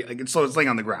big crate. Like it's laying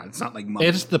on the ground. It's not like mummy.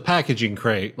 It's the packaging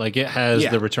crate. Like it has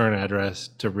the return address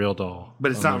to Real Doll.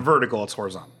 But it's not vertical. It's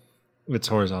horizontal. It's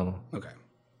horizontal. Okay.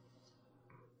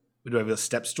 Do I have a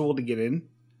step stool to get in?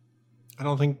 I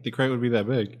don't think the crate would be that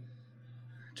big.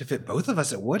 To fit both of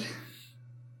us, it would.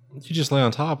 You just lay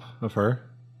on top of her.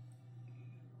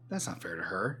 That's not fair to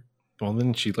her. Well,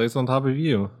 then she lays on top of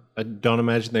you. I don't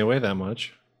imagine they weigh that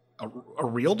much. A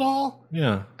real doll?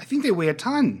 Yeah. I think they weigh a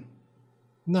ton.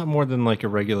 Not more than like a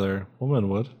regular woman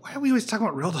would. Why are we always talking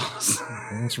about real dolls?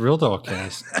 It's Real Doll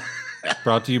Cast.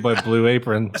 Brought to you by Blue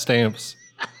Apron Stamps.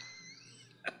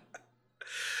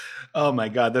 Oh my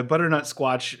God. The butternut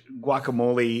squash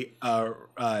guacamole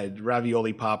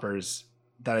ravioli poppers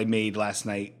that I made last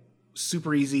night.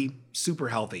 Super easy, super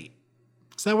healthy.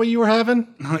 Is that what you were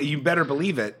having? You better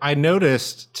believe it. I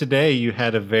noticed today you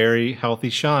had a very healthy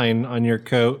shine on your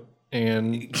coat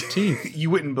and teeth. You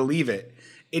wouldn't believe it.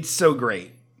 It's so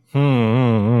great.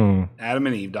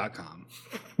 AdamandEve.com.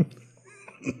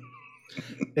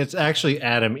 It's actually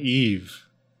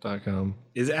AdamEve.com.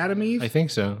 Is it Adam Eve? I think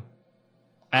so.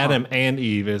 Adam and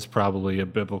Eve is probably a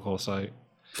biblical site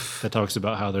that talks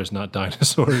about how there's not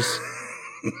dinosaurs.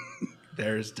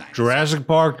 There's dinosaurs. Jurassic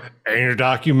Park ain't a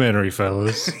documentary,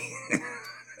 fellas.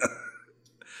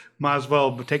 Might as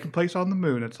well be taking place on the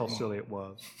moon. That's how silly it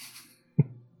was.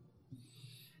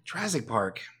 Jurassic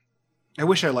Park. I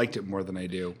wish I liked it more than I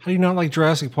do. How do you not like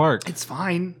Jurassic Park? It's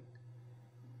fine.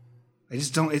 I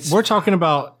just don't. We're talking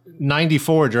about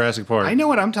 94 Jurassic Park. I know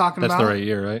what I'm talking about. That's the right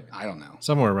year, right? I don't know.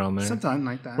 Somewhere around there. Something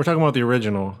like that. We're talking about the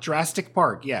original. Jurassic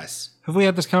Park, yes. Have we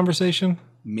had this conversation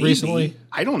recently?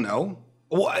 I don't know.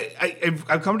 Well,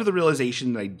 I've come to the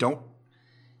realization that I don't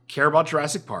care about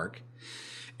Jurassic Park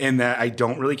and that I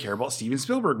don't really care about Steven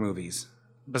Spielberg movies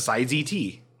besides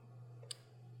E.T.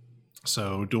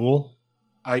 So, Duel?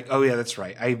 Oh, yeah, that's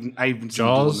right. I haven't seen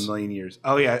Duel in a million years.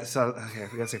 Oh, yeah. So, okay,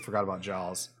 I guess I forgot about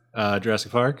Jaws.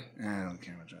 Jurassic Park? I don't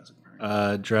care about Jurassic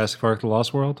Park. Jurassic Park The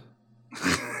Lost World?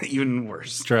 Even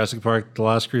worse. Jurassic Park The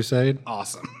Last Crusade?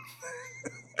 Awesome.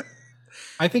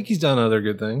 I think he's done other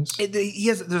good things.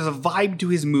 There's a vibe to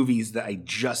his movies that I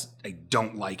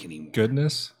don't like anymore.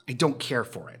 Goodness? I don't care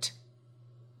for it.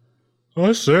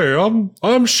 I say,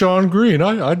 I'm Sean Green.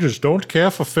 I just don't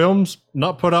care for films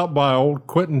not put out by old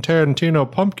Quentin Tarantino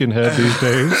Pumpkinhead these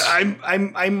days.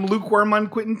 I'm lukewarm on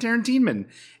Quentin Tarantino.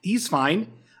 He's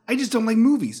fine. I just don't like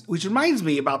movies, which reminds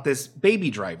me about this Baby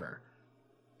Driver.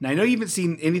 Now, I know you haven't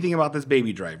seen anything about this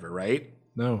Baby Driver, right?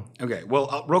 No. Okay,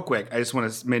 well, real quick, I just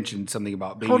want to mention something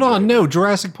about Baby Hold on, no,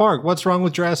 Jurassic Park. What's wrong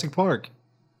with Jurassic Park?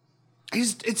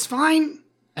 It's fine.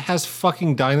 It has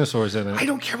fucking dinosaurs in it. I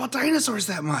don't care about dinosaurs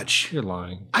that much. You're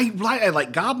lying. I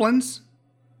like goblins,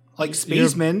 like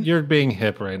spacemen. You're being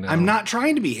hip right now. I'm not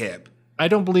trying to be hip. I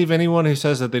don't believe anyone who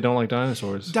says that they don't like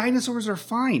dinosaurs. Dinosaurs are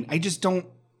fine. I just don't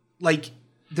like.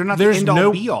 They're not the end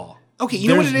all be all. Okay, you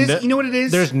know what it is? You know what it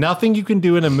is? There's nothing you can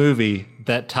do in a movie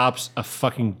that tops a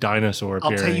fucking dinosaur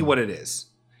appearing. I'll tell you what it is.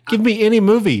 Give me any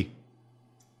movie.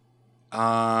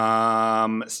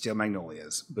 Steel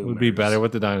Magnolias. Boomers. Would be better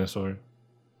with the dinosaur.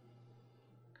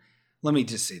 Let me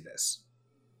just say this.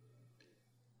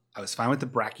 I was fine with the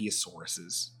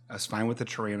Brachiosauruses. I was fine with the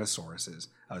Tyrannosauruses.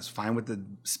 I was fine with the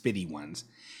spitty ones.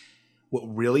 What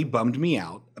really bummed me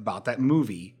out about that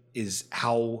movie is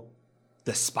how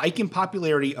the spike in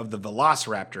popularity of the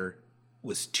Velociraptor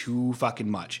was too fucking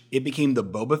much. It became the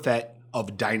Boba Fett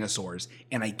of dinosaurs,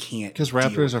 and I can't. Because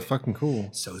raptors are fucking cool.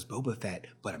 So is Boba Fett,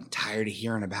 but I'm tired of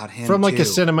hearing about him. From like a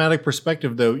cinematic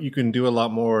perspective, though, you can do a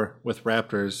lot more with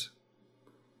raptors,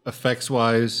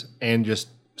 effects-wise and just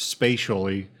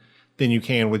spatially, than you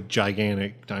can with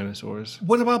gigantic dinosaurs.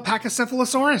 What about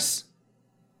Pachycephalosaurus?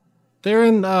 They're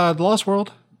in the Lost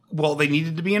World. Well, they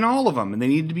needed to be in all of them, and they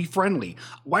needed to be friendly.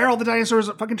 Why are all the dinosaurs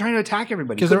fucking trying to attack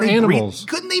everybody? Because they're animals.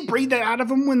 Couldn't they breed that out of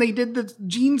them when they did the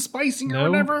gene spicing or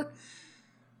whatever?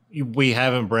 We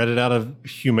haven't bred it out of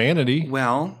humanity.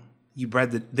 Well, they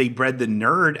bred the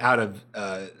nerd out of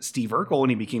Steve Urkel when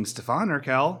he became Stefan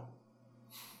Urkel.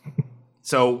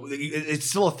 So it's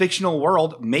still a fictional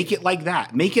world. Make it like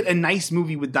that. Make it a nice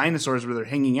movie with dinosaurs where they're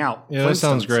hanging out. Yeah, that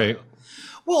sounds great.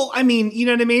 Well, I mean, you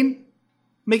know what I mean?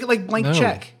 Make it like Blank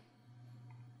Check.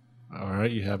 All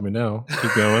right, you have me now.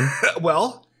 Keep going.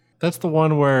 Well, that's the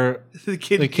one where the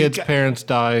kid's parents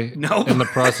die. No. And the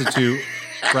prostitute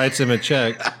writes him a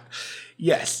check.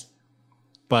 Yes.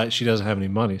 But she doesn't have any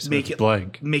money, so it's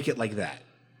blank. Make it like that.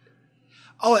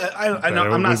 Oh, I'm not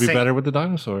saying... It would be better with the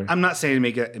dinosaur. I'm not saying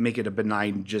make it a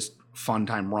benign, just fun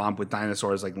time romp with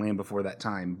dinosaurs like Land Before That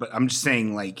Time, but I'm just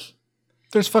saying, like...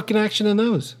 There's fucking action in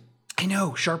those. I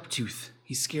know, Sharptooth.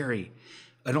 He's scary.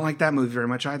 I don't like that movie very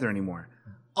much either anymore.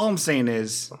 All I'm saying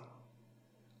is,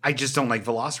 I just don't like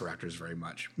velociraptors very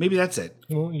much. Maybe that's it.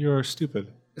 Well, you're stupid.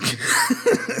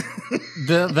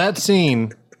 That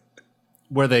scene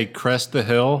where they crest the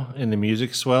hill and the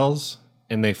music swells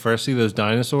and they first see those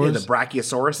dinosaurs. Yeah, the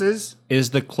Brachiosauruses.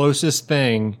 Is the closest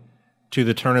thing to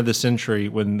the turn of the century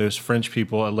when those French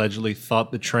people allegedly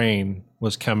thought the train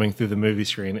was coming through the movie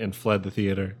screen and fled the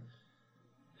theater.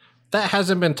 That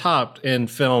hasn't been topped in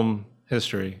film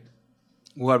history.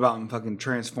 What about in fucking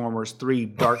Transformers 3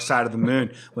 Dark Side of the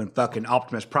Moon when fucking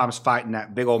Optimus Prime's fighting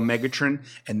that big old Megatron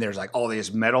and there's like all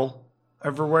this metal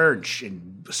everywhere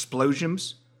and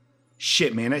explosions?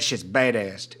 Shit, man, that shit's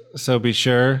badass. So be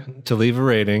sure to leave a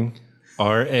rating,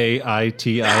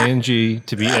 RAITING,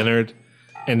 to be entered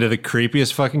into the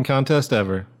creepiest fucking contest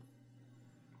ever.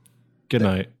 Good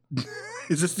night.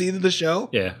 Is this the end of the show?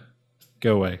 Yeah.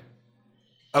 Go away.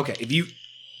 Okay, if you...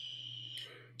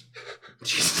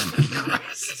 Jesus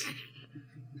Christ.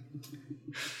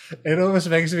 It almost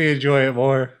makes me enjoy it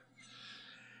more.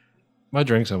 My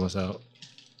drink's almost out.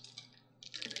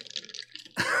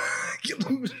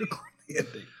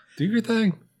 Do your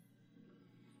thing.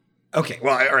 Okay,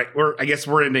 well, all right. I guess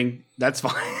we're ending. That's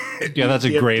fine. Yeah, that's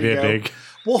a great ending.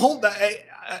 Well, hold on.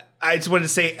 I just wanted to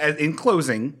say, in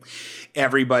closing,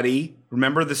 everybody,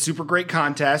 remember the super great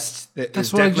contest that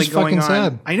is definitely going on.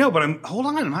 Said. I know, but hold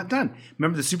on, I'm not done.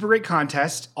 Remember the super great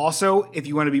contest. Also, if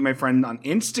you want to be my friend on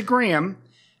Instagram,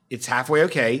 it's halfway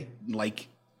okay, like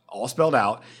all spelled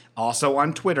out. Also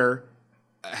on Twitter,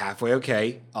 halfway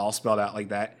okay, all spelled out like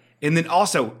that. And then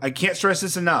also, I can't stress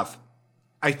this enough.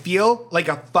 I feel like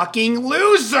a fucking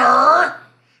loser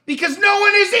because no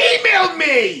one has emailed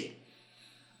me.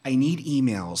 I need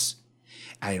emails.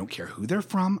 I don't care who they're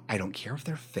from. I don't care if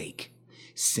they're fake.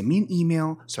 Send me an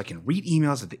email so I can read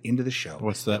emails at the end of the show.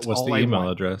 What's that? What's the email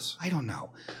address? I don't know.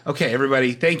 Okay,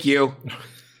 everybody. Thank you.